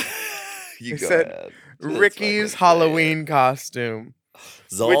 oh. You They go said, ahead. Ricky's Halloween costume.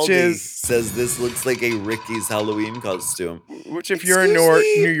 Zaldi says this looks like a Ricky's Halloween costume. Which, if you're a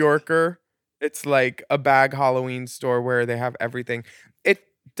New Yorker, it's like a bag Halloween store where they have everything. It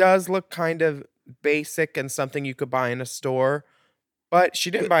does look kind of basic and something you could buy in a store, but she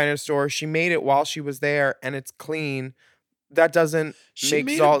didn't buy it in a store. She made it while she was there, and it's clean. That doesn't She make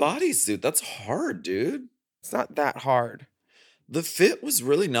made a bodysuit. That's hard, dude. It's not that hard. The fit was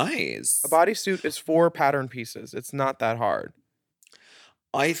really nice. A bodysuit is 4 pattern pieces. It's not that hard.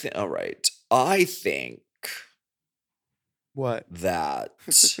 All right. I think What? that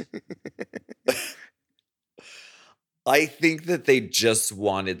I think that they just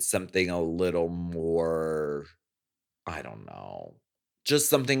wanted something a little more, I don't know. Just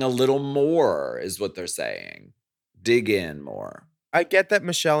something a little more is what they're saying. Dig in more. I get that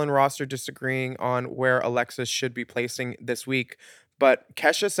Michelle and Ross are disagreeing on where Alexis should be placing this week, but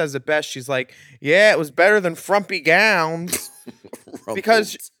Kesha says it best. She's like, yeah, it was better than frumpy gowns.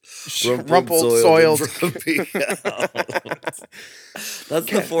 Because rumpled, soiled. Frumpy gowns.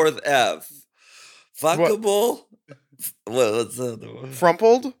 That's the 4th F. Fuckable. What's the other one?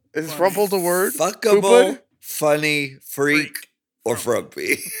 Frumpled? Is frumpled a word? Fuckable, funny, freak, or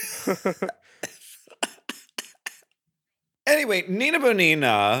frumpy. Anyway, Nina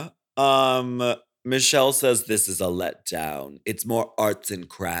Bonina, Michelle says this is a letdown. It's more arts and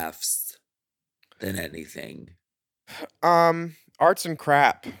crafts than anything. Arts and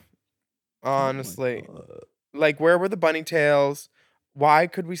crap. Honestly. Like, where were the bunny tails? Why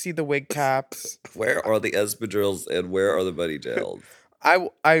could we see the wig caps? Where are the espadrilles and where are the bunny tails?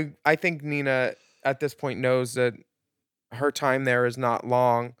 I think Nina at this point knows that her time there is not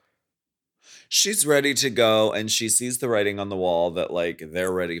long. She's ready to go, and she sees the writing on the wall that, like,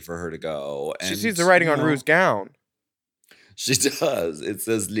 they're ready for her to go. And, she sees the writing on Rue's gown. She does. It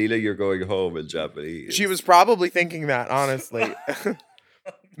says, Lila, you're going home in Japanese. She was probably thinking that, honestly.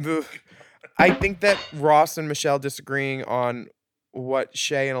 I think that Ross and Michelle disagreeing on what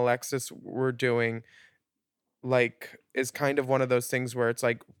Shay and Alexis were doing, like, is kind of one of those things where it's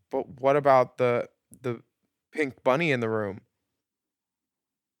like, but what about the pink bunny in the room?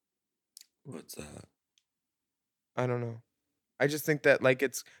 What's that? I don't know. I just think that, like,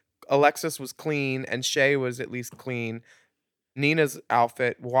 it's Alexis was clean and Shay was at least clean. Nina's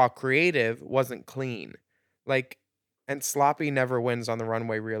outfit, while creative, wasn't clean. Like, and sloppy never wins on the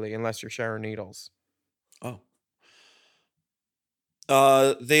runway, really, unless you're Sharon Needles. Oh.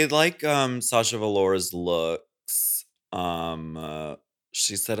 They like Sasha Velour's looks.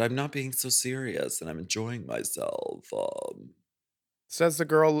 She said, I'm not being so serious and I'm enjoying myself. Says the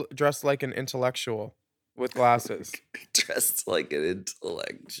girl dressed like an intellectual with glasses. Dressed like an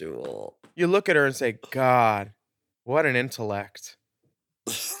intellectual. You look at her and say, God, what an intellect.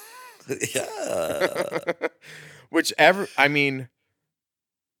 Yeah. I mean,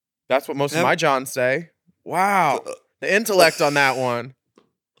 that's what most of my Johns say. Wow. The intellect on that one.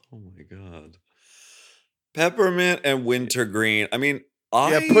 Oh my God. Peppermint and wintergreen. I mean,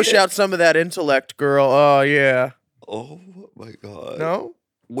 push out some of that intellect, girl. Oh, yeah. Oh my God. No?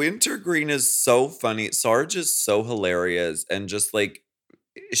 Wintergreen is so funny. Sarge is so hilarious and just like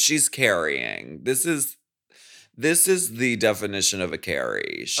she's carrying. This is the definition of a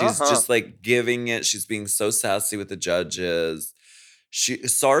carry. She's just like giving it. She's being so sassy with the judges.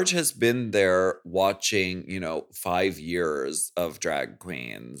 Sarge has been there watching, 5 years of drag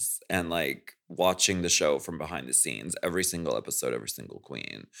queens and like watching the show from behind the scenes, every single episode, every single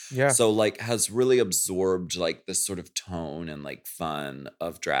queen. Yeah. So like has really absorbed like this sort of tone and like fun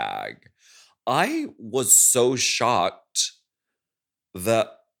of drag. I was so shocked that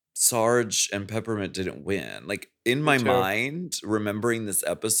Sarge and Peppermint didn't win. Like in my mind, remembering this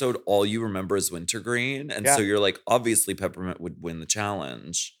episode, all you remember is wintergreen. And so you're like, obviously Peppermint would win the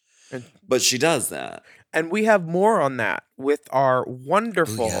challenge. But she does that. And we have more on that with our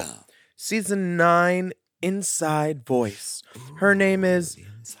wonderful season 9 inside voice. Her name is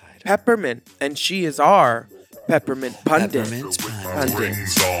Peppermint, and she is our Peppermint Pundit. Rings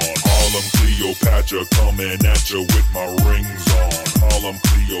on. Harlem Cleopatra coming at you with my rings on. Harlem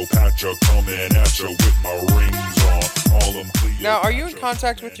Cleopatra coming at you with my rings on. Harlem Cleopatra. Now, are you in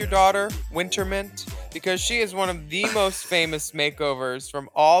contact with your daughter, Wintermint? Because she is one of the most famous makeovers from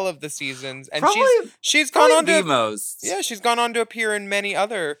all of the seasons, and she's gone on to most. Yeah, she's gone on to appear in many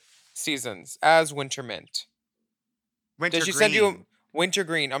other seasons as Wintermint. Does she send you a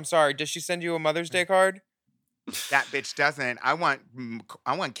Wintergreen? I'm sorry. Does she send you a Mother's Day card? That bitch doesn't. I want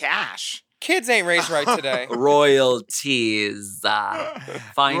cash. Kids ain't raised right today. Royalties.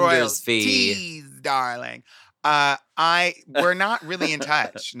 Finder's fee. Royalties, darling. We're not really in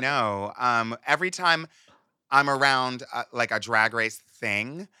touch. No. Every time I'm around like a drag race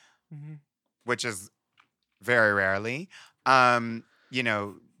thing, which is very rarely, you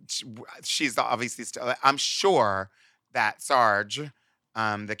know, she's obviously still. I'm sure that Sarge,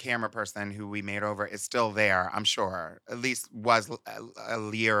 the camera person who we made over, is still there. I'm sure, at least was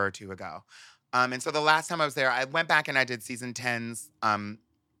a year or two ago. And so the last time I was there, I went back and I did season 10's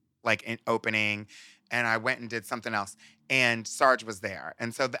like opening, and I went and did something else, and Sarge was there,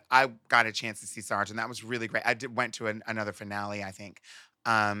 and so I got a chance to see Sarge, and that was really great. I went to another finale, I think,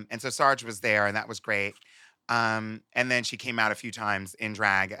 and so Sarge was there, and that was great. And then she came out a few times in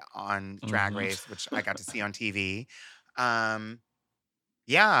drag on Drag Race, which I got to see on TV.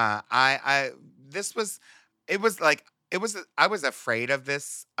 Yeah, this was, it was like, I was afraid of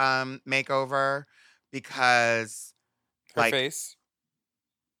this makeover because, Her like, face.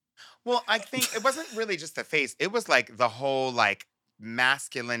 well, I think it wasn't really just the face. It was like the whole like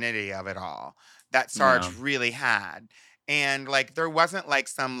masculinity of it all that Sarge Yeah. really had. And like there wasn't like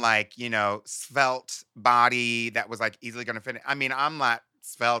some like, you know, svelte body that was like easily gonna fit. I mean, I'm not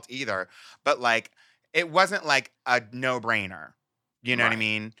svelte either, but like it wasn't like a no-brainer. You know what I Right.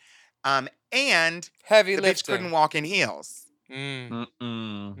 mean? And Heavy the bitch lifting. couldn't walk in heels. Mm.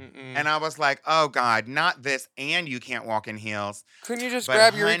 And I was like, oh God, not this, and you can't walk in heels. Couldn't you just But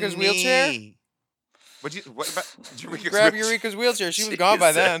grab Eureka's wheelchair? honey, what about Eureka's Grab wheelchair? Eureka's wheelchair. She was gone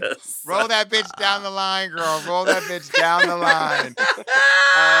by then. Jesus. Roll that bitch down the line, girl. Roll that bitch down the line.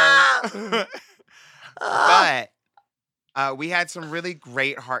 But we had some really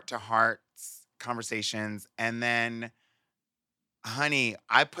great heart-to-heart conversations. And then, honey,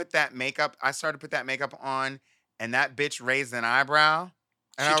 I started to put that makeup on, and that bitch raised an eyebrow.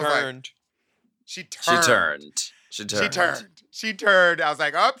 And I She was like, turned. she She turned. turned. She turned. I was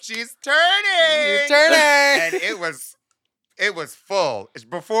like, oh, she's turning. She's turning. And it was full. It's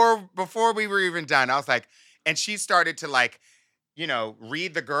before we were even done. I was like, and she started to like, you know,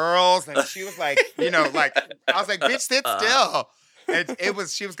 read the girls, and she was like, you know, like I was like, bitch, sit still. And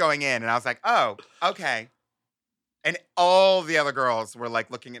she was going in, and I was like, oh, okay. And all the other girls were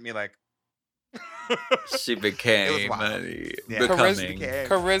like looking at me like, She became wild. becoming.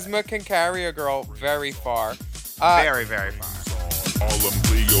 Charisma can carry a girl very far. very, very far. All them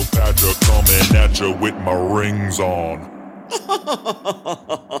Cleopatra coming at you with my rings on.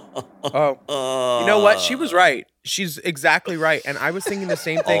 Oh, you know what? She was right. She's exactly right. And I was thinking the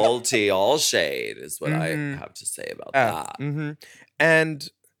same thing. All tea, all shade is what I Mhm. have to say about that. And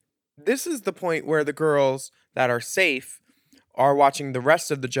this is the point where the girls that are safe are watching the rest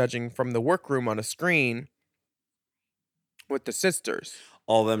of the judging from the workroom on a screen with the sisters.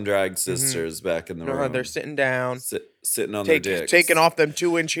 All them drag sisters back in the You know how room. they're sitting down, sitting on their dicks. taking off them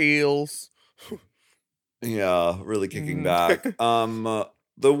 2-inch heels. Yeah, really kicking back.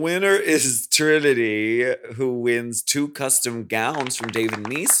 The winner is Trinity, who wins 2 custom gowns from David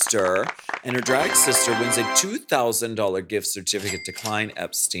Meester, and her drag sister wins a $2,000 gift certificate to Klein,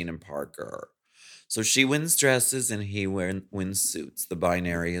 Epstein, and Parker. So she wins dresses and he wins suits. The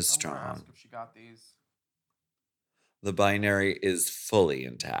binary is strong. If she got these. The binary is fully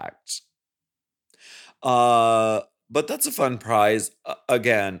intact. But that's a fun prize.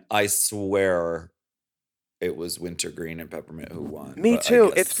 Again, I swear it was Wintergreen and Peppermint who won. Me but I too.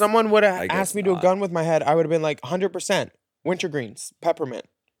 If guess- someone would I have guess asked me to a not. gun with my head, I would have been like 100%. Wintergreens, peppermint.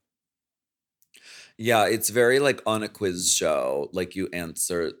 Yeah, it's very like on a quiz show. Like you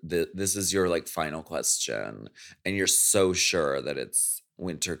answer this is your like final question, and you're so sure that it's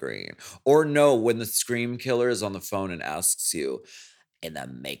Wintergreen. Or no, when the Scream Killer is on the phone and asks you in the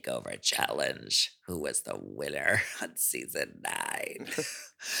makeover challenge, who was the winner on season 9?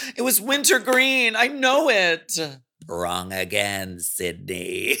 It was Wintergreen. I know it. Wrong again,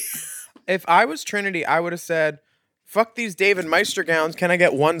 Sydney. If I was Trinity, I would have said, fuck these David Meister gowns. Can I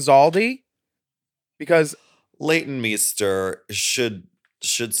get one Zaldi? Because Leighton Meester should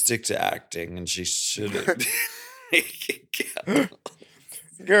stick to acting, and she shouldn't.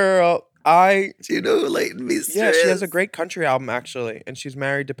 girl, Do you know who Leighton Meester yeah, is? she has a great country album actually, and she's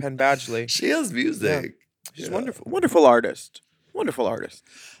married to Penn Badgley. She has music. She's Yeah. wonderful, wonderful artist. Wonderful artist.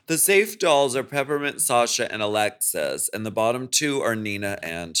 The safe dolls are Peppermint, Sasha, and Alexis, and the bottom 2 are Nina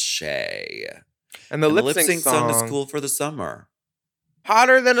and Shay. And the And lip sync song is cool for the summer.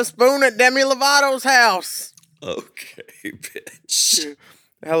 Hotter than a spoon at Demi Lovato's house. Okay, bitch.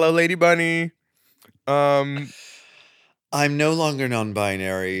 Hello, Lady Bunny. I'm no longer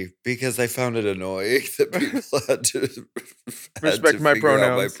non-binary because I found it annoying that people had to Respect my figure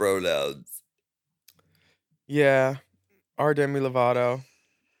out my pronouns. pronouns. Yeah, our Demi Lovato.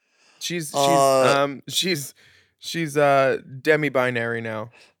 She's She's demi-binary now.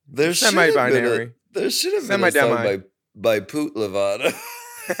 There should have been Semi-binary. there should have been a Semi-demi. song by Poot Levada.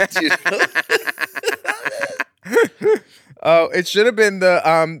 Do you know? Oh, it should have been the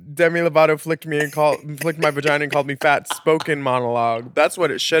Demi Lovato flicked my vagina and called me fat spoken monologue. That's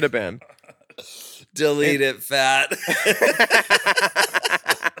what it should have been. Delete it, fat.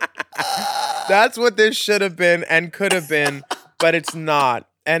 That's what this should have been and could have been, but it's not.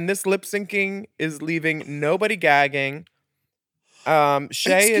 And this lip syncing is leaving nobody gagging.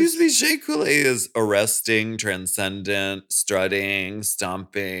 Excuse me, Shea Coulee is arresting, transcendent, strutting,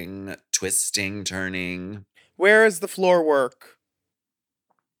 stomping, twisting, turning. Where is the floor work?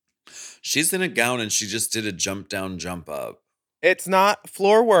 She's in a gown and she just did a jump down, jump up. It's not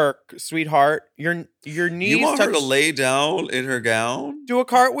floor work, sweetheart. Your knees You want her to touch. lay down in her gown? Do a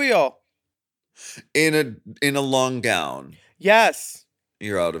cartwheel. In a long gown. Yes.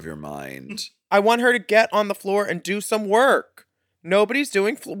 You're out of your mind. I want her to get on the floor and do some work. Nobody's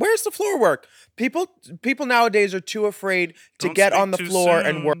doing. Where's the floor work? People nowadays are too afraid to Don't get speak on the too floor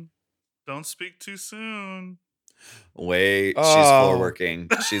and work. soon. Don't speak too soon. Wait, she's Oh. floor working.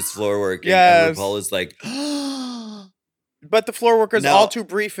 She's floor working. Yes. And RuPaul is like, But the floor work is No. all too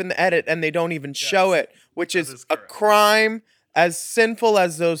brief in the edit, and they don't even show Yes, it, which that is is a correct. crime as sinful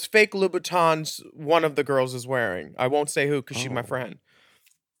as those fake Louboutins one of the girls is wearing. I won't say who because she's my Oh. friend.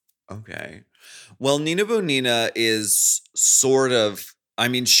 okay. Well, Nina Bonina is sort of, I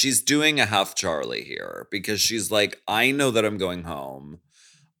mean, she's doing a half Charlie here because she's like, I know that I'm going home.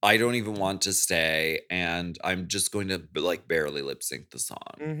 I don't even want to stay. And I'm just going to like barely lip sync the song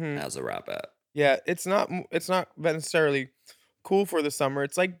Mhm. as a rabbit. Yeah, it's not necessarily cool for the summer.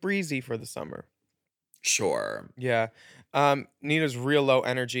 It's like breezy for the summer. Sure. Yeah. Nina's real low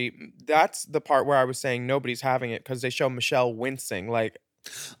energy. That's the part where I was saying nobody's having it because they show Michelle wincing, like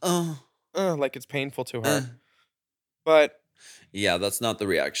it's painful to her. Uh. But Yeah, that's not the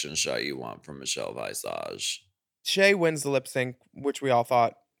reaction shot you want from Michelle Visage. Shea wins the lip sync, which we all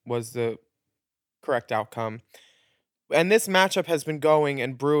thought was the correct outcome. And this matchup has been going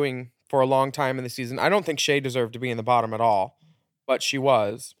and brewing for a long time in the season. I don't think Shea deserved to be in the bottom at all, but she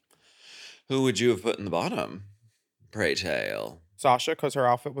was. Who would you have put in the bottom? Pray tale. Sasha, because her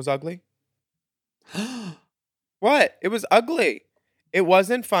outfit was ugly. What? It was ugly. It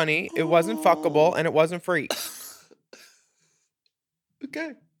wasn't funny. It wasn't fuckable, and it wasn't free.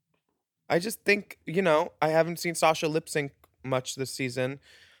 Okay. I just think, I haven't seen Sasha lip sync much this season.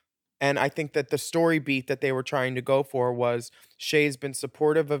 And I think that the story beat that they were trying to go for was Shea's been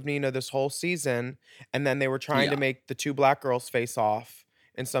supportive of Nina this whole season. And then they were trying to Yeah. make the two black girls face off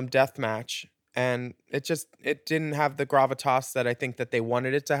in some death match. And it didn't have the gravitas that I think that they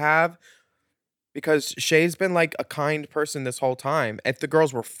wanted it to have. Because Shea's been like a kind person this whole time. If the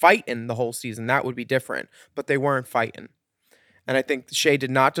girls were fighting the whole season, that would be different. But they weren't fighting. And I think Shea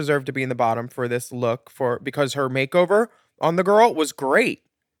did not deserve to be in the bottom for this look because her makeover on the girl was great.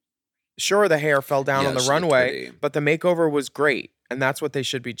 Sure, the hair fell down Yeah, on the she looked runway, pretty. but the makeover was great. And that's what they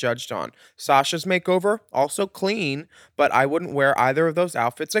should be judged on. Sasha's makeover, also clean, but I wouldn't wear either of those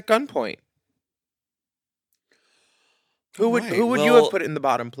outfits at gunpoint. Who would Right, you well- have put in the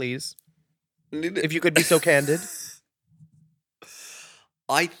bottom, please? Nina- If you could be so candid.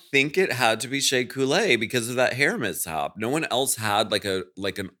 I think it had to be Shea Coulee because of that hair mishap. No one else had like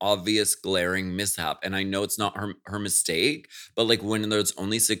an obvious glaring mishap. And I know it's not her mistake, but like when there's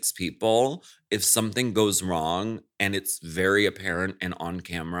only 6 people, if something goes wrong and it's very apparent and on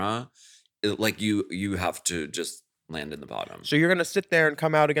camera, like you have to just land in the bottom. So you're going to sit there and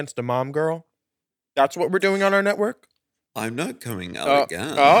come out against a mom girl? That's what we're doing on our network? I'm not coming out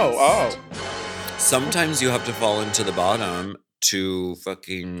again. Oh. Sometimes you have to fall into the bottom to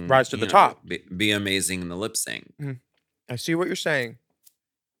fucking Rise to the you know, top. Be amazing in the lip sync. I see what you're saying.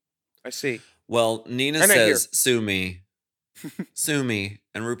 I see. Well, Nina And I hear. says, "Sue me, sue me,"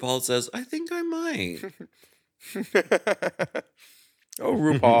 and RuPaul says, "I think I might." Oh,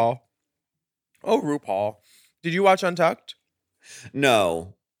 RuPaul. Oh, RuPaul. Did you watch Untucked?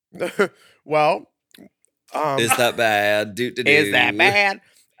 No, Well, is that bad? is that bad?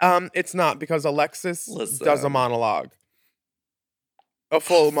 It's not because Alexis does a Listen. monologue. A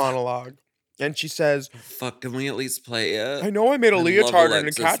full monologue. And she says, Fuck, can we at least play it? I know I made a I love leotard and a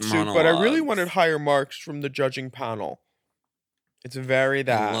Alexis catsuit, but I really monologues. wanted higher marks from the judging panel. It's very I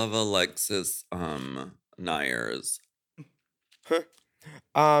that. love Alexis Nyers.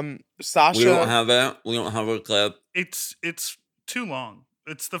 Sasha. We don't have it. We don't have a clip. It's too long.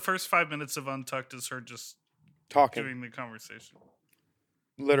 It's the first 5 minutes of Untucked is her just talking. doing the conversation.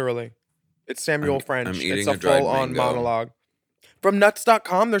 Literally. It's Samuel I'm French. eating It's a a dried full-on mango. monologue. From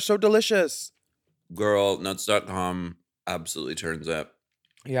nuts.com, they're so delicious. Girl, nuts.com absolutely turns it.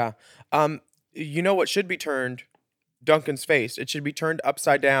 Yeah. You know what should be turned? Duncan's face. It should be turned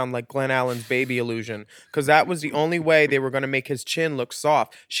upside down like Glenn Allen's baby illusion, because that was the only way they were going to make his chin look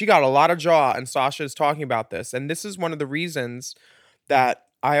soft. She got a lot of jaw, and Sasha is talking about this. And this is one of the reasons that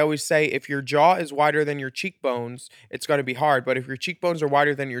I always say if your jaw is wider than your cheekbones, it's going to be hard. But if your cheekbones are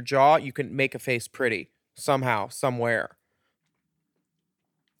wider than your jaw, you can make a face pretty somehow, somewhere.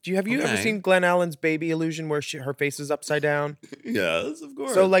 Have you ever Okay. seen Glenn Allen's baby illusion where her face is upside down? Yes, of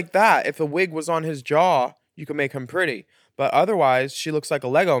course. So like that, if a wig was on his jaw, you could make him pretty. But otherwise, she looks like a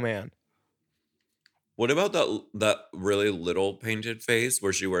Lego man. What about that really little painted face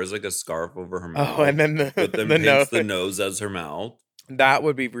where she wears like a scarf over her mouth? Oh, and then but then the paints nose. the nose as her mouth. That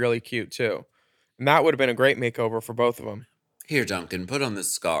would be really cute too. And that would have been a great makeover for both of them. Here, Duncan, put on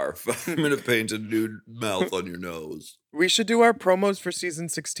this scarf. I'm gonna paint a nude mouth on your nose. We should do our promos for season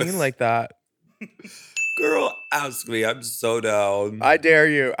 16 like that. Girl, ask me. I'm so down. I dare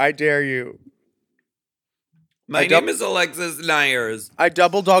you. I dare you. My name is Alexis Nyers. I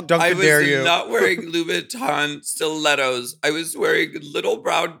double dog Duncan dare you. I was not wearing Louboutin stilettos. I was wearing little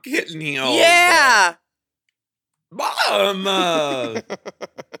brown kitten heels. Yeah. Mom!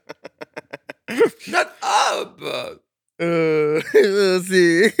 Shut up! We'll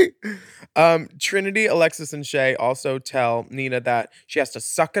see. Trinity, Alexis, and Shay also tell Nina that she has to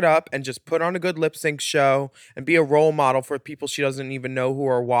suck it up and just put on a good lip sync show and be a role model for people she doesn't even know who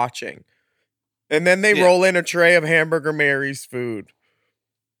are watching. And then they roll in a tray of Hamburger Mary's food.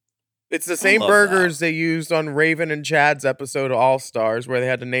 It's the same burgers they used on Raven and Chad's episode of All Stars where they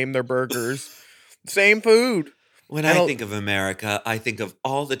had to name their burgers. Same food. When I think of America, I think of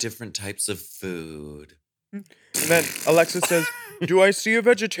all the different types of food. And then Alexis says, do I see a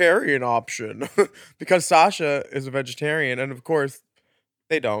vegetarian option? Because Sasha is a vegetarian. And of course,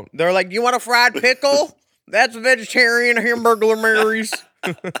 they don't. They're like, you want a fried pickle? That's a vegetarian Hamburger Mary's.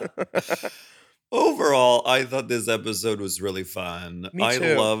 Overall, I thought this episode was really fun. Me I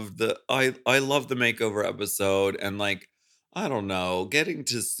too. loved I love the makeover episode, and like, I don't know, getting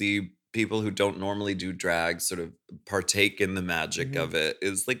to see people who don't normally do drag sort of partake in the magic of it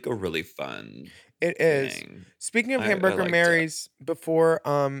is like a really fun It is. thing. Speaking of I Hamburger liked it. Mary's, before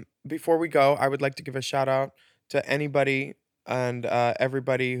we go, I would like to give a shout out to anybody and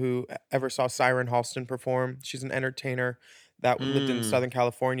everybody who ever saw Siren Halston perform. She's an entertainer that lived in Southern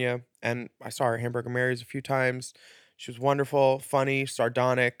California, and I saw her at Hamburger Mary's a few times. She was wonderful, funny,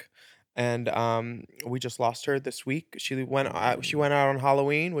 sardonic, and we just lost her this week. She went out on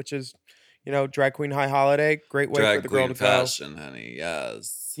Halloween, which is, drag queen high holiday. Great way Drag for the girl queen to go. fashion, honey.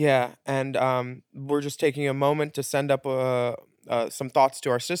 Yes. Yeah, and we're just taking a moment to send up some thoughts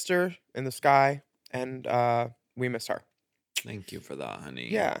to our sister in the sky, and we miss her. Thank you for that, honey.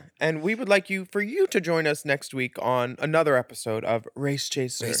 Yeah, and we would like for you to join us next week on another episode of Race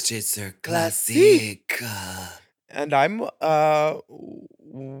Chaser. Race Chaser Classic. And I'm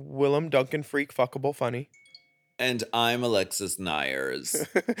Willem Duncan Freak Fuckable Funny. And I'm Alexis Nyers.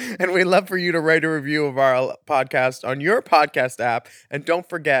 And we'd love for you to write a review of our podcast on your podcast app. And don't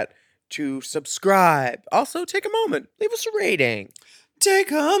forget to subscribe. Also, take a moment. Leave us a rating. Take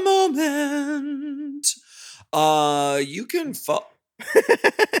a moment. You can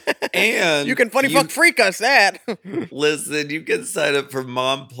and you can fuck freak us that. Listen, you can sign up for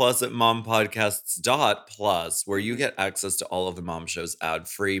Mom Plus at mompodcasts.plus, where you get access to all of the Mom shows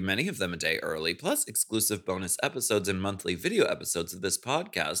ad-free, many of them a day early, plus exclusive bonus episodes and monthly video episodes of this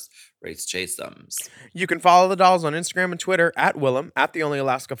podcast, Race Chasems. You can follow the dolls on Instagram and Twitter at Willem, at the Only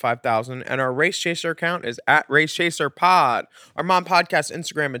Alaska 5000, and our Race Chaser account is at Race Chaser Pod. Our Mom Podcast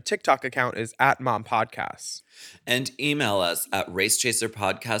Instagram and TikTok account is at Mom Podcasts. And email us at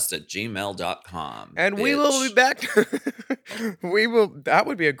racechaserpodcast@gmail.com. And we will be back. That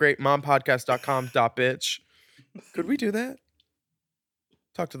would be a great mompodcast.com.bitch. Could we do that?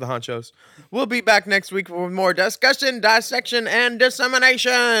 Talk to the honchos. We'll be back next week with more discussion, dissection, and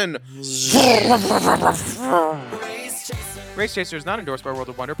dissemination. Race Chaser is not endorsed by World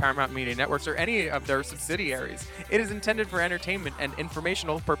of Wonder, Paramount Media Networks, or any of their subsidiaries. It is intended for entertainment and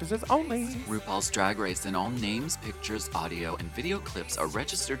informational purposes only. RuPaul's Drag Race and all names, pictures, audio, and video clips are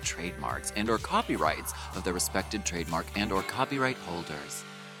registered trademarks and/or copyrights of their respected trademark and/or copyright holders.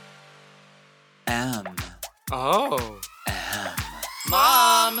 Oh.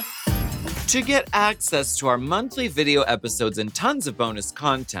 Mom! To get access to our monthly video episodes and tons of bonus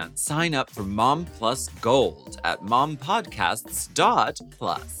content, sign up for Mom Plus Gold at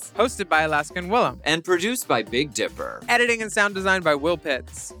mompodcasts.plus. Hosted by Alaska and Willem. And produced by Big Dipper. Editing and sound design by Will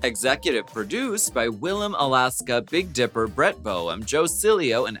Pitts. Executive produced by Willem, Alaska, Big Dipper, Brett Boehm, Joe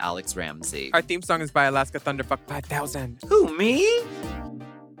Cilio, and Alex Ramsey. Our theme song is by Alaska Thunderfuck 5000. Who, me?